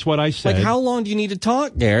 Well, that's what I said. Like, how long do you need to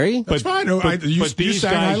talk, Gary? That's fine. No, But, you but these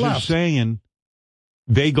sang, I guys are left. saying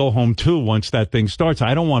they go home too once that thing starts.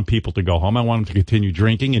 I don't want people to go home. I want them to continue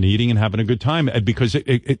drinking and eating and having a good time because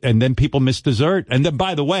and then people miss dessert. And then,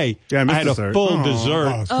 by the way, Yeah, I missed had dessert. a full Oh,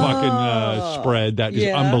 dessert fucking spread that is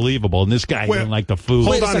yeah. unbelievable. And this guy Wait, didn't like the food.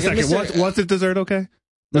 Hold Wait a on a second, second. Was the dessert okay?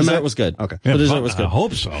 The dessert Mehmet? was good. Okay. The dessert was I good.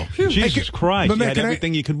 hope so. Jesus Christ. But You man, had can I-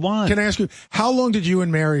 everything you could want. Can I ask you, how long did you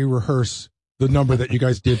and Mary rehearse the number that you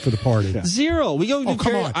guys did for the party? Zero. We go. Oh,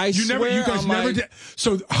 come on. I you never, swear you guys on my- never did.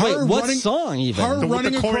 So her Wait, what running, song even? her The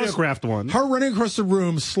running across, choreographed one. her running across the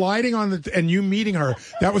room, sliding on the, and you meeting her,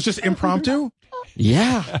 that was just impromptu?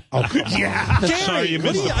 Yeah. Oh, yeah. Gary, Sorry, you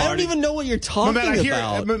missed the I don't party. even know what you're talking Matt,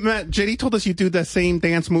 about. Matt, JD told us you do the same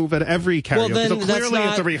dance move at every karaoke. Well, then so clearly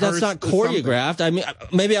it's a rehearsed. that's not choreographed. I mean,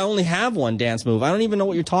 maybe I only have one dance move. I don't even know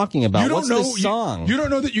what you're talking about. You don't What's know, the song? You don't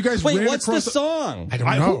know that you guys Wait, ran what's the across song? I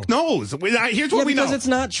don't know. Who knows? Here's what we know. Because it's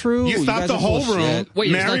not true. You stopped guys the are whole bullshit. room.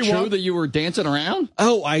 Wait, Mary it's not true walked- that you were dancing around?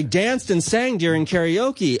 Oh, I danced and sang during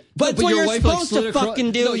karaoke. But what you're supposed to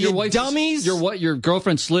fucking do, you dummies. Your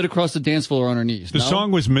girlfriend slid across the dance floor on her knees. The no?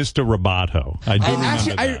 song was Mr. Roboto. I do remember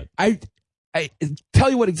Actually, that. I tell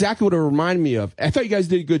you exactly what it reminded me of. I thought you guys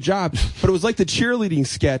did a good job, but it was like the cheerleading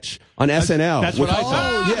sketch on SNL. That's what I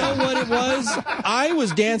thought. You know what it was? I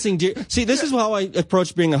was dancing. See, this is how I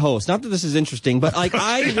approach being a host. Not that this is interesting, but like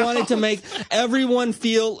I wanted to make everyone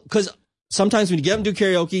feel, because sometimes when you get them to do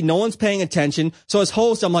karaoke, no one's paying attention. So as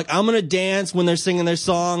host, I'm like, I'm going to dance when they're singing their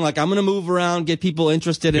song. Like I'm going to move around, get people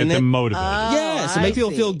interested in Get it. them motivated. Yes, and make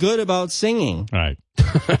people feel good about singing. Right.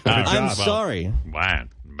 I'm sorry. Man,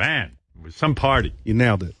 it was some party. You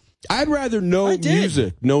nailed it. I'd rather no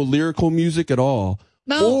music, no lyrical music at all.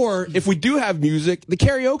 No. Or if we do have music, the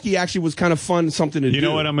karaoke actually was kind of fun, something to do. You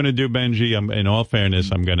know what I'm going to do, Benji? In all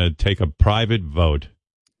fairness, I'm going to take a private vote.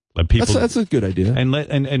 Let people. That's a good idea.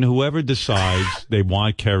 And whoever decides they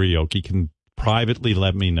want karaoke can privately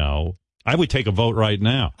let me know. I would take a vote right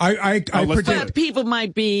now. I predict But people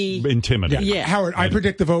might be Intimidated. Yeah. Howard, I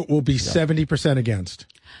predict the vote will be 70% against.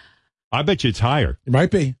 I bet you it's higher. It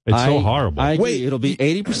might be. It's so horrible. I agree. It'll be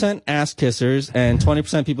 80% ass kissers and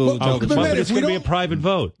 20% people who tell the but truth. it's going to be a private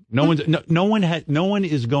vote. No one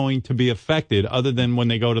is going to be affected other than when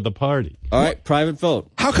they go to the party. All right, private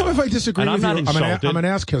vote. How come if I disagree And with I'm you, not insulted. I'm an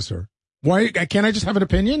ass kisser? Why can't I just have an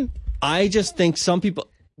opinion? I just think some people.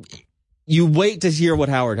 You wait to hear what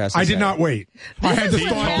Howard has to say. I did not wait. I had to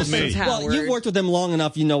thought to me. Well, you've worked with him long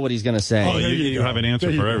enough. You know what he's going to say. Oh, you have an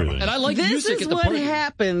answer for everything. And I like This music is at the what party.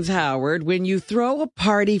 happens, Howard, when you throw a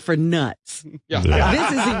party for nuts. Yeah.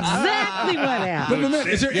 This is exactly what happens.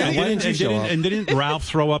 Is there any, why didn't you show up? And didn't Ralph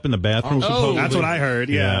throw up in the bathroom? supposedly? That's what I heard.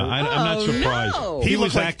 Yeah. I'm not surprised. no. He was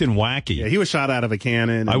looked like- acting wacky. Yeah, he was shot out of a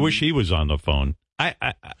cannon. I wish he was on the phone. I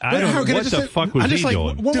Wait, don't how know can I what just the say- fuck was I'm he just like,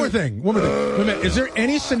 doing. One more thing. Wait a minute. Is there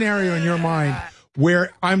any scenario in your mind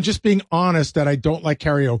where I'm just being honest that I don't like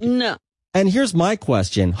karaoke? No. And here's my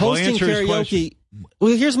question: Well, hosting answer his karaoke.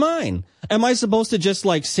 Well, here's mine. Am I supposed to just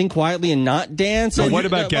like sing quietly and not dance? So And what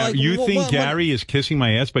about Gary? like, You think what- Gary is kissing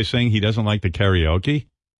my ass by saying he doesn't like the karaoke?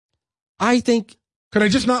 I think. Could I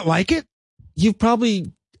just not like it? You've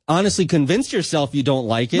probably honestly convinced yourself you don't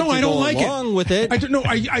like it. No, to I don't go like it. along with it. I don't know.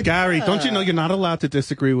 Gary, don't you know you're not allowed to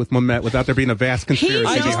disagree with Mamet without there being a vast conspiracy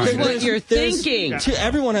knows behind what it? you're thinking.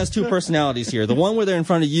 Everyone has two personalities here: the one where they're in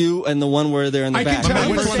front of you, and the one where they're in the I back. can tell I'm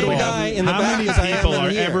which the one same they guy in the How back many as I am people in are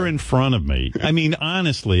here. ever in front of me? I mean,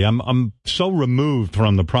 honestly, I'm so removed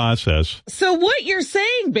from the process. So what you're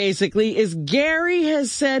saying basically is Gary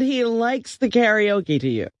has said he likes the karaoke to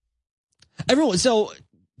you. Everyone. So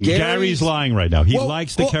Gary's lying right now. He Well,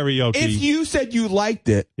 likes the well, karaoke. If you said you liked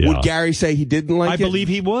it, Yeah. would Gary say he didn't like I it? believe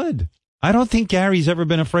he would. I don't think Gary's ever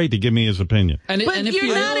been afraid to give me his opinion. But if you're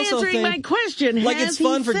you- not I also answering think- my question. Like Has it's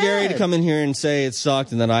fun he for Gary to said? come in here and say it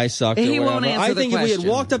sucked and then I sucked or He whatever. won't answer I the think if we had question.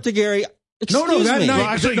 walked up to Gary, excuse that me. night- Well,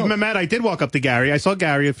 actually, Mamet, I did walk up to Gary. I saw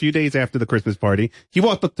Gary a few days after the Christmas party. He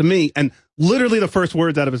walked up to me, and literally the first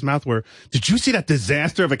words out of his mouth were, "Did you see that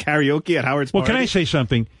disaster of a karaoke at Howard's Well, party?" can I say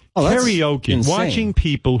something? Oh, that's Karaoke, insane. watching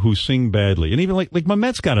people who sing badly, and even like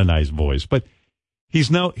Mamet's got a nice voice, but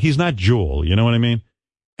he's not Jewel. You know what I mean?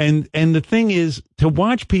 And the thing is, to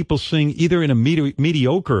watch people sing either in a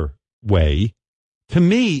mediocre way, to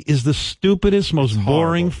me, is the stupidest, most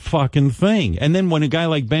boring fucking thing. And then when a guy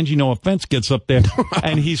like Benji, no offense, gets up there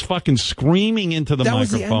and he's fucking screaming into the that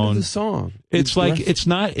was microphone, the end of the song. it's like it's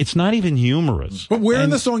not even humorous. But where in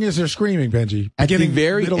And- the song is there screaming, Benji? At the Beginning,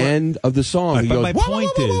 very middle, end of the song. he But goes, my "Wah, point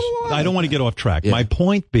wah, wah, is, wah, wah." I don't want to get off track. Yeah. My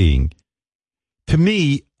point being, to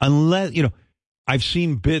me, unless, I've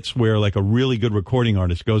seen bits where like a really good recording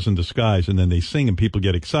artist goes in disguise and then they sing and people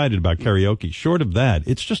get excited about karaoke. Short of that,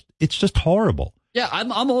 it's just horrible. Yeah,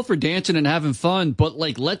 I'm all for dancing and having fun, but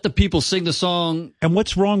like let the people sing the song. And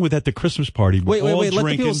what's wrong with at the Christmas party? Wait. All Let the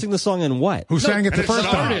drinking- people sing the song in what? Who sang it the And first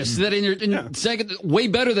it's time? artists that sang it way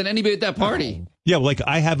better than anybody at that party. Yeah, like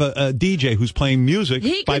I have a DJ who's playing music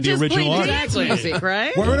He by could the just original play artist. dance music,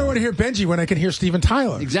 right? Why would I want to hear Benji when I can hear Steven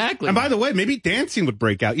Tyler? Exactly. And by the way, maybe dancing would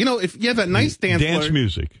break out. If you have that nice dance Dance floor,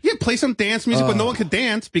 music. yeah, play some dance music, but no one could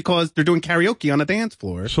dance because they're doing karaoke on a dance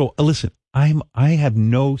floor. So listen, I have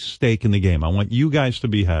no stake in the game. I want you guys to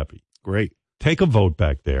be happy. Great. Take a vote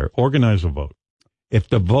back there. Organize a vote. If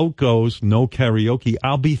the vote goes no karaoke,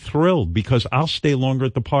 I'll be thrilled because I'll stay longer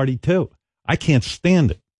at the party too. I can't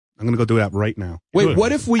stand it. I'm going to go do that right now. Wait, Good.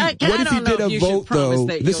 what if we? I What if you don't know did if you a should vote promise though?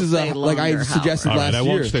 that This you'll is stay like I longer, suggested All last right, I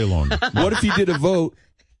year. won't stay longer. What if you did a vote?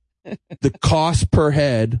 The cost per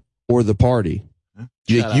head or the party?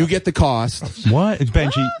 You get the cost. What? It's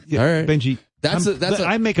Benji. All right. Benji.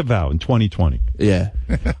 I make a vow in 2020. Yeah.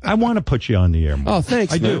 I want to put you on the air more. Oh,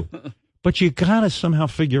 thanks, I man. do. But you got to somehow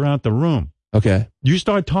figure out the room. Okay. You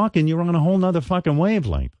start talking, you're on a whole nother fucking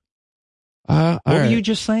wavelength. What were you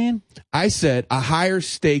just saying? I said a higher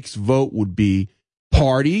stakes vote would be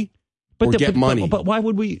party or get money. But why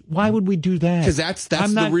would we do that? Because that's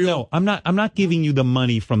the real. No, I'm not giving you the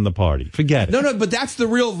money from the party. Forget it. No, but that's the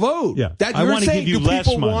real vote. Yeah. That I you're want to saying, give you do less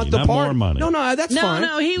people money, want the not party? more money. No, that's fine.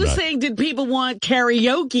 No, he was Right. saying, did people want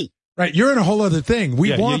karaoke? Right, you're in a whole other thing.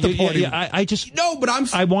 We want the party. I just no, but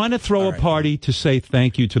I want to throw a party to say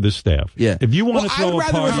thank you to the staff. Yeah. If you want to throw I'd a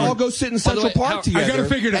rather party, we all go sit in Central Park together. I got to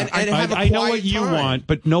figure it out. And have a I know quiet what you time. want,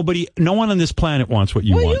 but no one on this planet wants what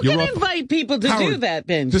you Well, want. you You're can up- invite people to do Howard, that,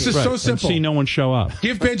 Benji. This is Right, so and simple. see no one show up.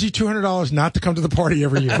 Give Benji $200 not to come to the party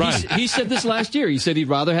every year. Right. He said this last year. He said he'd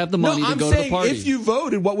rather have the money I'm than go to the saying party. if you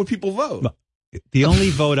voted, what would people vote? The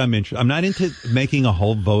only vote I'm not into making a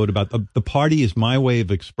whole vote about the party is my way of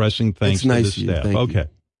expressing thanks It's nice to of the you. staff. Thank Okay.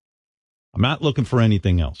 I'm not looking for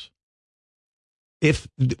anything else. If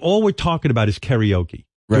all we're talking about is karaoke,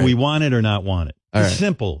 Right. do we want it or not want it? All It's right.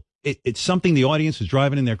 simple. It's something the audience is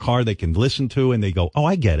driving in their car, they can listen to, and they go, oh,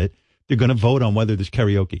 I get it. They're going to vote on whether there's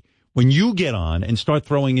karaoke. When you get on and start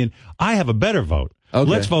throwing in, I have a better vote. Okay.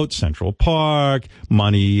 Let's vote Central Park,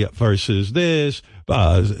 money versus this,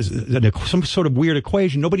 some sort of weird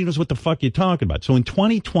equation. Nobody knows what the fuck you're talking about. So in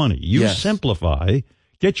 2020, you Yes. simplify,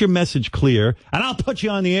 get your message clear, and I'll put you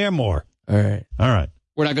on the air more. All right. All right.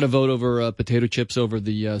 We're not going to vote over potato chips over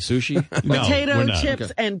the sushi. No, Potato we're not.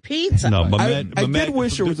 chips and pizza. No, I Mehmet, did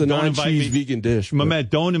wish there was a don't invite non-cheese me. vegan dish. but- Mehmet,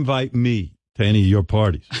 don't invite me to any of your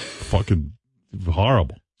parties. Fucking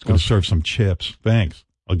horrible. It's going to serve some chips. Thanks.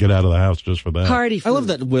 I'll get out of the house just for that. Party food. I love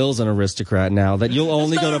that Will's an aristocrat now, that you'll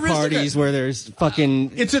only not go to an aristocrat. parties where there's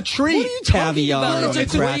fucking It's a treat. caviar It's and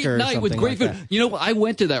a great cracker or night with something great like food. that. You know, I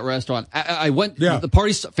went to that restaurant. I went. Yeah. The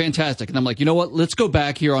party's fantastic, and I'm like, you know what? Let's go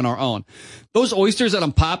back here on our own. Those oysters that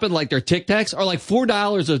I'm popping, like they're Tic Tacs, are like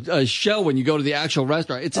 $4 a show when you go to the actual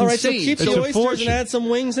restaurant. It's All right, so insane. keep It's the a oysters fortune. and add some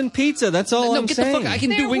wings and pizza. That's all no, I'm get saying. the fuck. I can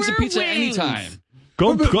do There wings and were pizza wings. anytime.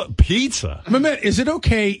 Go pizza. Mehmet, is it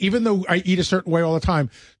okay, even though I eat a certain way all the time,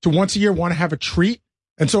 to once a year want to have a treat?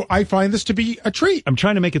 And so I find this to be a treat. I'm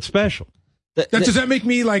trying to make it special. Does that make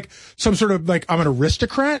me like some sort of like I'm an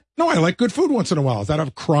aristocrat? No, I like good food once in a while. Is that a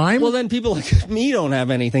crime? Well, then people like me don't have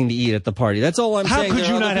anything to eat at the party. That's all I'm How saying. could There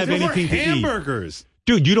you are not other have people- anything to eat? Hamburgers.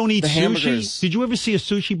 Dude, you don't eat The sushi? hamburgers. Did you ever see a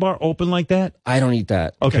sushi bar open like that? I don't eat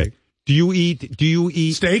that. Okay. Do you eat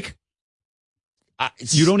steak?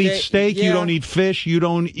 You don't eat steak, you yeah. don't eat fish, you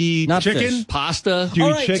don't eat Not chicken? fish. Pasta. Do you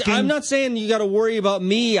All eat right, chicken? I'm not saying you got to worry about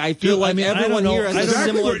me. I feel Dude, like I mean, I everyone don't here know. has a Exactly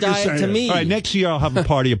similar what you're diet to saying. me. All right, next year I'll have a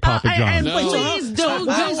party at Papa John's. And please don't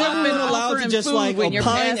Why go is up everyone and allowed to offering just food like when you're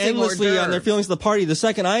opine passing hors endlessly on their d'oeuvres. feelings of the party? The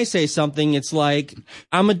second I say something, it's like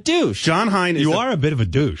I'm a douche. John Hein is You the- are a bit of a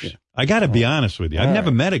douche. I got to be honest with you. I've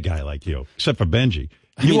never met a guy like you, except for Benji.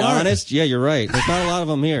 I mean, You are honest? Yeah, you're right. There's not a lot of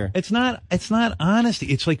them here. It's not honesty.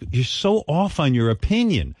 It's like you're so off on your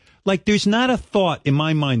opinion. Like there's not a thought in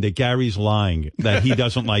my mind that Gary's lying that he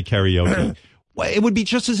doesn't like karaoke. Well, it would be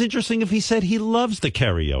just as interesting if he said he loves the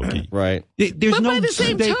karaoke. Right. There's But no by the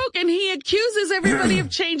same they- token, he accuses everybody of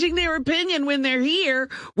changing their opinion when they're here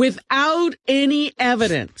without any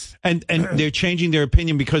evidence. and they're changing their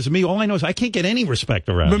opinion because of me. All I know is I can't get any respect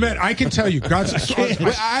around. Mehmet, I can tell you, God's.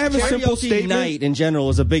 I have a simple Karaoke statement. night in general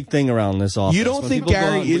is a big thing around this office. You don't When think people go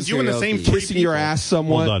out Gary and is do karaoke. kissing your ass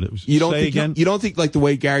somewhat? Hold on. You don't Say think again? You don't think like the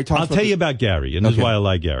way Gary talks. I'll about tell you the- about Gary, and this is Okay. why I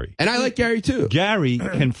like Gary. And I like Gary too. Gary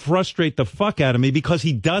can frustrate the fuck out of me because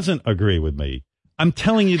he doesn't agree with me. I'm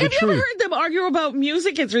telling you the Have you truth. ever heard them argue about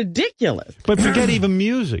music? It's ridiculous. But forget even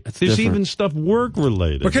music. There's different. even stuff work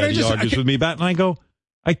related But can that I he just- argues with me about, and I go,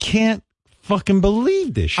 I can't fucking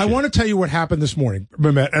believe this shit. I want to tell you what happened this morning,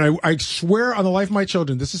 Mehmet, and I swear on the life of my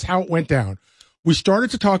children, this is how it went down. We started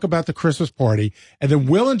to talk about the Christmas party, and then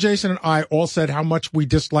Will and Jason and I all said how much we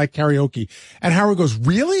dislike karaoke. And Howard goes,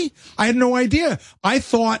 really? I had no idea. I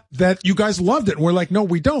thought that you guys loved it. And we're like, no,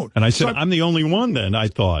 we don't. And I said, So I'm the only one then, I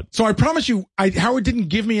thought. So I promise you, Howard didn't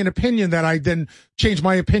give me an opinion that I then changed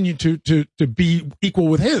my opinion to be equal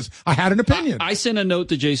with his. I had an opinion. I sent a note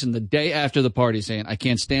to Jason the day after the party saying, I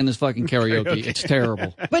can't stand this fucking karaoke. It's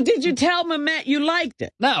terrible. But did you tell Mehmet you liked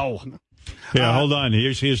it? No. Yeah, hold on.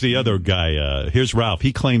 Here's the other guy. Here's Ralph.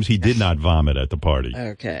 He claims he did not vomit at the party.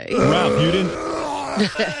 Okay. Ralph, you didn't.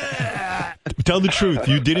 Tell the truth.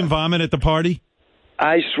 You didn't vomit at the party?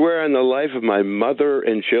 I swear on the life of my mother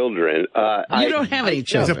and children. You don't have any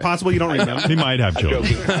children. Is it possible you don't remember? He might have children.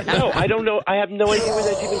 No, I don't know. I have no idea where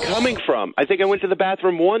that's even coming from. I think I went to the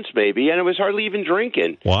bathroom once, maybe, and I was hardly even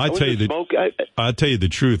drinking. Well, I'll tell you the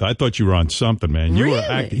truth. I thought you were on something, man. You were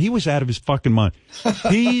acting. He was out of his fucking mind.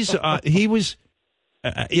 He was.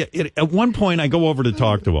 At one point, I go over to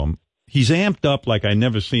talk to him. He's amped up like I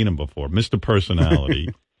never seen him before, Mr.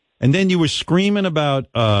 Personality. And then you were screaming about.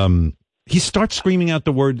 He starts screaming out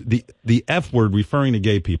the word, the F word, referring to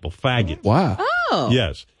gay people, faggot. Wow. Oh.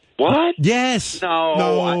 Yes. What? Yes.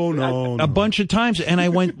 No. A bunch of times. And I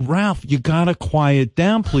went, Ralph, you got to quiet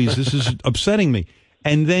down, please. This is upsetting me.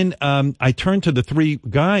 And then I turned to the three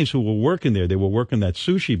guys who were working there. They were working that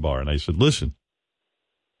sushi bar. And I said, listen,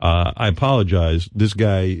 I apologize. This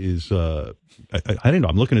guy is, I don't know.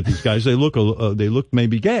 I'm looking at these guys. They look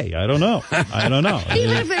maybe gay. I don't know.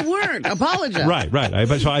 Even if they weren't, apologize. Right.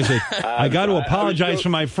 So I said, I got to apologize for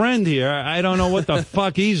my friend here. I don't know what the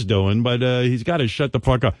fuck he's doing, but he's got to shut the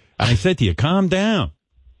fuck up. And I said to you, calm down.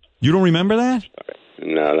 You don't remember that?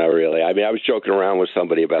 No, not really. I mean, I was joking around with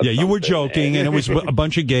somebody about. Yeah, you were joking, and it was a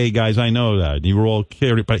bunch of gay guys. I know that. You were all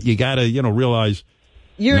carried, but you got to, realize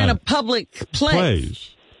you're in a public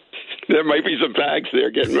place. There might be some bags there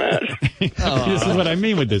getting mad. This is what I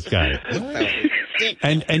mean with this guy.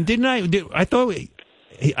 And didn't I thought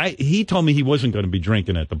he told me he wasn't going to be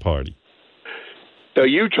drinking at the party. So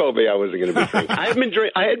you told me I wasn't going to be drinking. I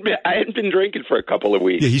hadn't been drinking for a couple of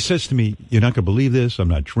weeks. Yeah, he says to me, "You're not going to believe this. I'm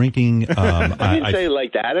not drinking." I didn't say it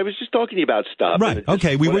like that. I was just talking to you about stuff. Right.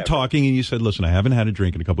 Okay. We were talking, and you said, "Listen, I haven't had a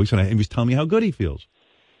drink in a couple weeks," and he was telling me how good he feels.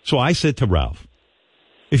 So I said to Ralph,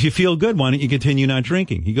 if you feel good, why don't you continue not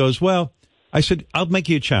drinking? He goes, well, I said, I'll make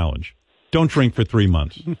you a challenge. Don't drink for 3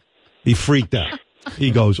 months. He freaked out.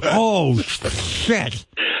 He goes, oh, shit.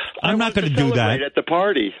 I'm not going to do that. At the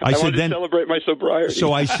party. I wanted to celebrate my sobriety.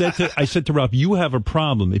 So I said to Ralph, you have a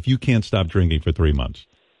problem if you can't stop drinking for 3 months.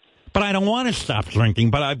 But I don't want to stop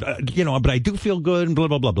drinking, but I do feel good and blah,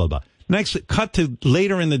 blah, blah, blah, blah. Next, cut to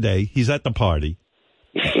later in the day, he's at the party.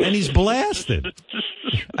 And he's blasted.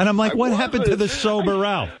 And I'm like, what happened to the sober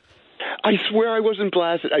Ralph? I swear I wasn't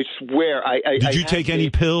blasted. I swear. Did you take any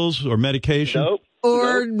pills or medication? Nope.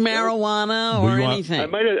 Or marijuana or anything? I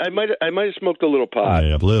might have smoked a little pot.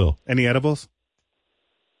 Yeah, a little. Any edibles?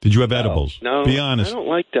 Did you have edibles? No. Be honest. I don't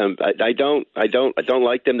like them. I don't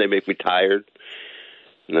like them. They make me tired.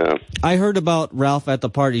 No. I heard about Ralph at the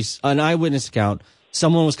parties. An eyewitness account.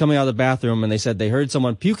 Someone was coming out of the bathroom, and they said they heard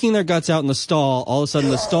someone puking their guts out in the stall. All of a sudden,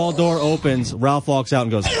 the stall door opens. Ralph walks out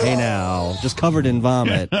and goes, hey, now. Just covered in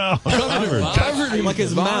vomit. Covered in like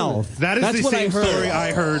his mouth. That's the same story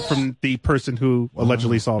I heard from the person who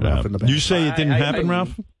allegedly saw Ralph in the bathroom. You say it didn't happen,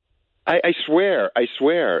 Ralph? I swear.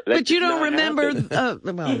 But you don't remember. Well,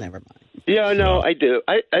 never mind. Yeah, no, I do.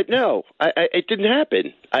 No, it didn't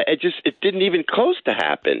happen. It didn't even close to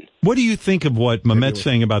happen. What do you think of what Mehmet's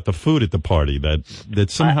saying about the food at the party?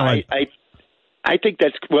 That somehow I think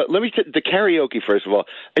that's well. Let me the karaoke first of all.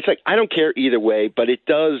 It's like I don't care either way, but it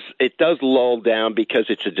does lull down because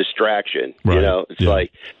it's a distraction. Right. You know, it's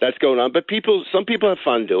like that's going on. But some people have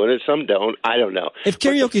fun doing it, some don't. I don't know. If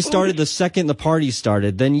karaoke started the second the party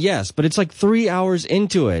started, then yes. But it's like 3 hours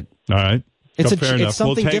into it. All right. It's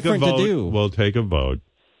something different to do. We'll take a vote.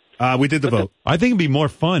 We did the vote. I think it'd be more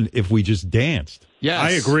fun if we just danced. Yes. I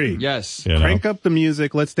agree. Yes. Crank up the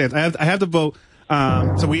music. Let's dance. I have the vote.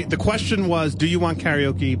 So the question was, do you want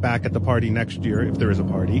karaoke back at the party next year if there is a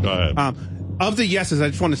party? Go ahead. Of the yeses, I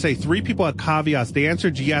just want to say 3 people had caveats. They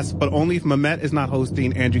answered yes, but only if Mehmet is not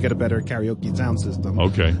hosting and you get a better karaoke sound system.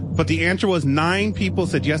 Okay. But the answer was 9 people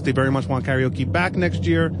said yes, they very much want karaoke back next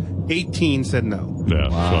year. 18 said no. Yeah.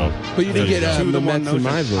 Wow. But you didn't get Mehmet's and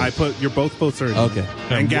my vote. I put your both votes are in. Okay.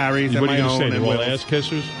 And Gary's and what my are you own. Say, they're all ass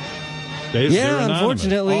kissers? They're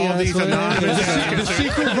unfortunately. All these anonymous. The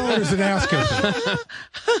secret vote is an ass kisser.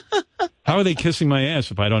 How are they kissing my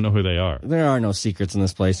ass if I don't know who they are? There are no secrets in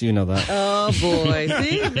this place. You know that. Oh, boy.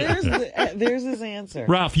 See, there's his answer.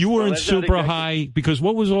 Ralph, you were in super high because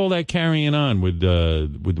what was all that carrying on with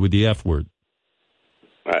the F word?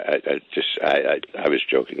 I was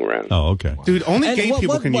joking around. Oh, okay. Dude, only gay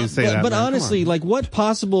people can use say that. But honestly, like what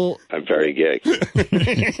possible... I'm very gay.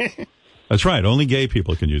 That's right. Only gay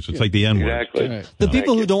people can use it. It's like the N-word. Exactly. Right. The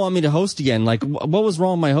people who don't want me to host again, like, what was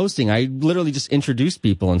wrong with my hosting? I literally just introduced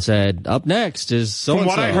people and said, up next is so-and-so. From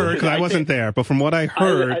what I heard, because I wasn't there, but from what I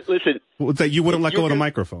heard, listen, was that you wouldn't let go of the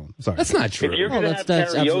microphone. Sorry. That's not true. If you're that's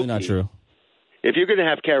karaoke, absolutely not true. if you're going to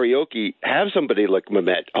have karaoke, have somebody like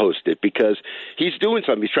Mehmet host it because he's doing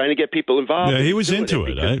something. He's trying to get people involved. Yeah, he was into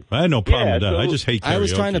it. I had no problem with that. so- I just hate karaoke. I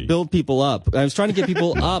was trying to build people up. I was trying to get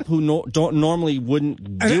people up who don't normally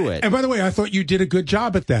wouldn't do it. And by the way, I thought you did a good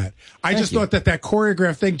job at that. I just thought that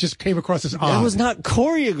choreographed thing just came across as odd. That was not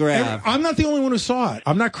choreographed. I'm not the only one who saw it.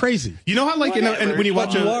 I'm not crazy. You know how like and when you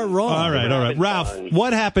watch you are wrong. All right. Ralph,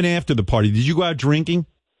 what happened after the party? Did you go out drinking?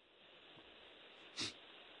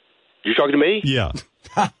 You talking to me? Yeah.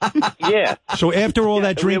 Yeah. So after all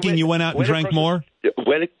that drinking, you went out and drank more?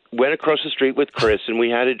 Went across the street with Chris, and we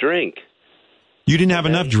had a drink. You didn't have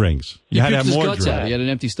enough drinks. You had to have his more guts out. drinks. He had an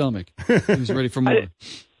empty stomach. He was ready for more.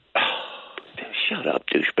 Shut up,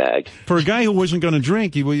 douchebag. For a guy who wasn't going to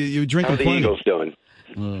drink, you drinking How's the plenty. Eagles doing?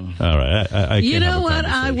 All right. I can't You have know a what?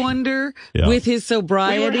 conversation. I wonder Yeah. with his We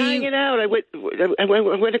sobriety. were hanging out. I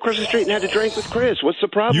went across the street and had a drink with Chris. What's the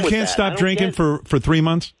problem You with can't that? I stop don't drinking get- for 3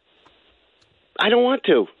 months? I don't want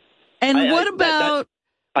to. And I- what I- about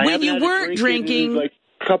I when haven't you had a weren't drink drinking? in like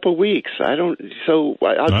a couple weeks. I'll drink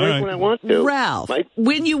right. when I want to. Ralph,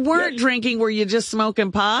 when you weren't drinking, were you just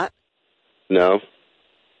smoking pot? No.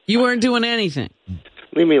 You weren't doing anything.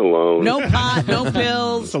 Leave me alone. No pot, no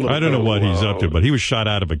pills. I don't know what he's up to, but he was shot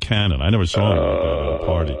out of a cannon. I never saw him at the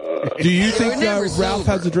party. Do you think Ralph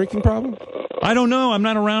has a drinking problem? I don't know. I'm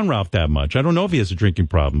not around Ralph that much. I don't know if he has a drinking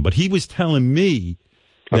problem, but he was telling me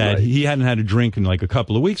that he hadn't had a drink in like a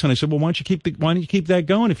couple of weeks, and I said, "Well, why don't you keep that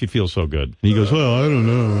going if you feel so good?" And he goes, "Well, I don't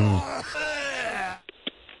know."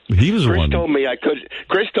 He was the Chris one. told me I could.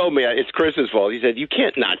 Chris told me it's Chris's fault. He said you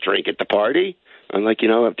can't not drink at the party. I'm like,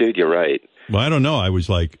 dude, you're right. Well, I don't know. I was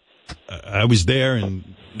like, I was there, and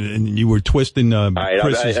you were twisting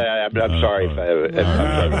Chris's. I'm sorry if I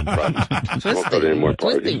won't go to any more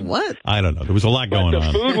parties. What? I don't know. There was a lot going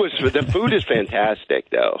on. The food is fantastic,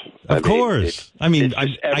 though. Of course. I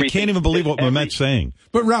can't even believe what Mehmet's saying.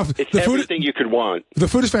 But Ralph, It's the food everything you could want. the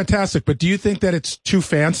food is fantastic. But do you think that it's too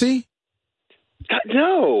fancy?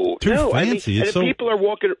 No, Too no. fancy. And It's if so- people are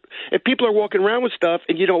walking around with stuff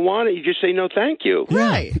and you don't want it, you just say no, thank you.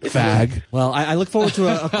 Right. Fag. Well, I look forward to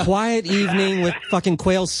a quiet evening with fucking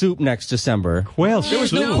quail soup next December. Quail There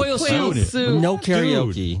was no quail soup. No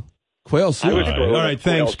karaoke. Quail soup. All right,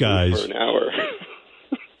 thanks, guys. For an hour.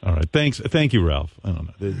 All right, thank you, Ralph. I don't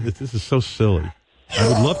know. This is so silly. I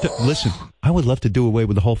would love to listen. I would love to do away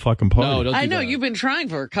with the whole fucking party. No, don't I do know that. you've been trying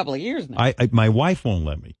for a couple of years now. My wife won't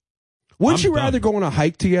let me. Wouldn't I'm you rather done. go on a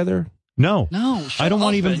hike together? No, No, I don't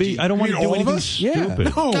want to up, even be. Benji. I don't want to You mean do all of anything us? Yeah.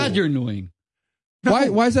 stupid. No. God, you're annoying.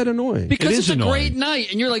 Why is that annoying? Because It is it's a annoying. great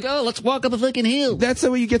night, and you're like, oh, let's walk up a fucking hill. That's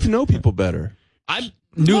the way you get to know people better. I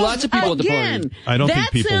knew lots of people at the Again, party. I don't think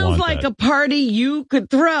that people sounds want like that. a party you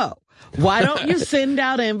could throw. Why don't you send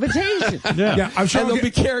out invitations? Yeah, I'm sure. And I'll there'll be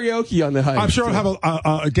get, karaoke on the hike. I'm sure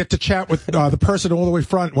I'll have get to chat with the person all the way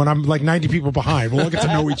front when I'm like 90 people behind. We'll all get to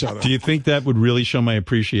know each other. Do you think that would really show my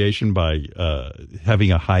appreciation by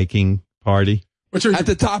having a hiking party? At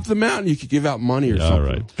the top of the mountain, you could give out money or something. All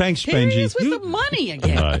right. Thanks, Here he Benji. is with the money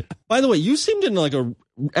again. All right. By the way, you seemed in like a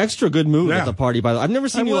extra good mood Yeah. at the party. By the way, I've never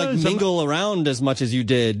seen I you like was. mingle around as much as you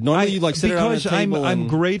did. Normally, you like sit around at a table. I'm and-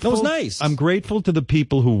 grateful. That was nice. I'm grateful to the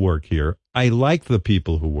people who work here. I like the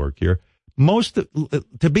people who work here.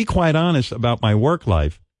 To be quite honest about my work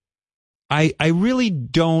life, I really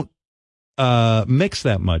don't mix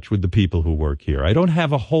that much with the people who work here. I don't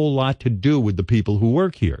have a whole lot to do with the people who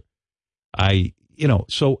work here.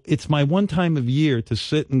 So it's my one time of year to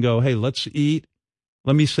sit and go, hey, let's eat.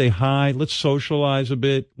 Let me say hi. Let's socialize a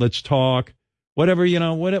bit. Let's talk. Whatever,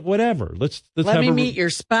 whatever. Let's Let have me meet your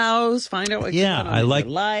spouse, find out what's going on I in like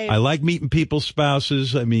your life. I like meeting people's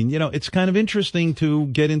spouses. I mean, it's kind of interesting to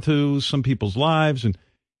get into some people's lives, and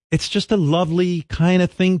it's just a lovely kind of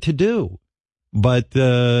thing to do. But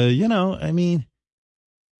I mean,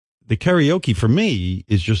 the karaoke for me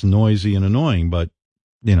is just noisy and annoying. But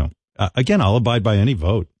again, I'll abide by any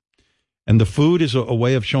vote. And the food is a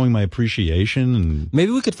way of showing my appreciation. And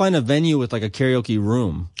Maybe we could find a venue with like a karaoke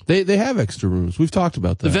room. They have extra rooms. We've talked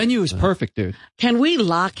about that. The venue is perfect, dude. Can we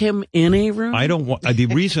lock him in a room? I don't want the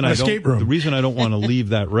reason I escape don't room. the reason I don't want to leave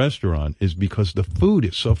that restaurant is because the food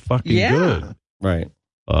is so fucking Yeah. good. Right.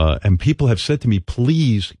 And people have said to me,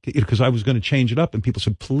 please, because I was going to change it up, and people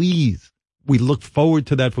said, please, we look forward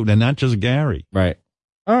to that food, and not just Gary. Right.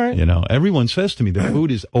 All right. Everyone says to me, the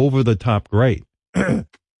food is over the top great, and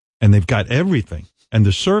they've got everything, and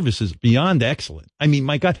the service is beyond excellent. I mean,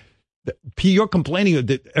 my God, you're complaining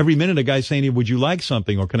that every minute a guy's saying, would you like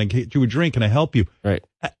something, or can I get you a drink? Can I help you? Right.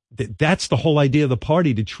 that's the whole idea of the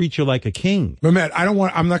party, to treat you like a king. Mehmet,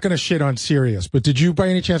 I'm not going to shit on Sirius, but did you by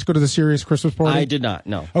any chance go to the Sirius Christmas party? I did not,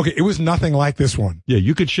 no. Okay, it was nothing like this one. Yeah,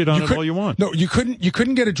 you could shit on it all you want. No, you couldn't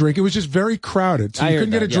get a drink. It was just very crowded. So you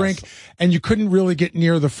couldn't get a drink and you couldn't really get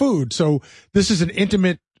near the food. So this is an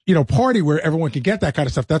intimate, party where everyone can get that kind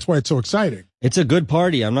of stuff. That's why it's so exciting. It's a good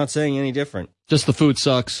party. I'm not saying any different. Just the food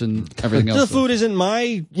sucks and everything else. The food isn't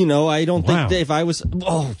I don't think that if I was,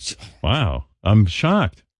 Wow. I'm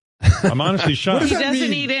shocked. I'm honestly shocked. He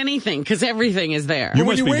doesn't eat anything because everything is there. You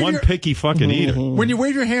must be one picky fucking eater. When you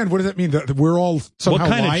wave your hand, what does that mean? That we're all somehow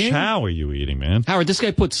What kind lying? of chow are you eating, man? Howard, this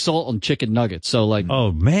guy puts salt on chicken nuggets. So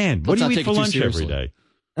oh man, what do you eat for lunch seriously. every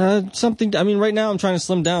day? Something. I mean, right now I'm trying to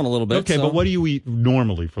slim down a little bit. Okay, but what do you eat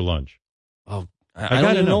normally for lunch? Oh, I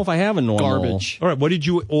don't even know if I have a normal. Garbage. All right, what did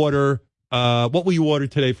you order? What will you order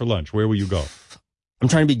today for lunch? Where will you go? I'm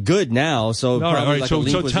trying to be good now, so all right. like So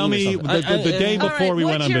tell me the day before we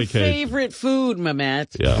went on vacation. What's your favorite food,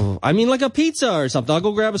 Mehmet? Yeah, I mean like a pizza or something. I'll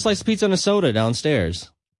go grab a slice of pizza and a soda downstairs.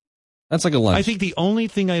 That's like a lunch. I think the only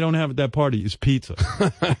thing I don't have at that party is pizza.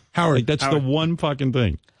 Howard, that's the one fucking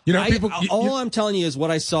thing. All I'm telling you is what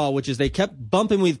I saw, which is they kept bumping with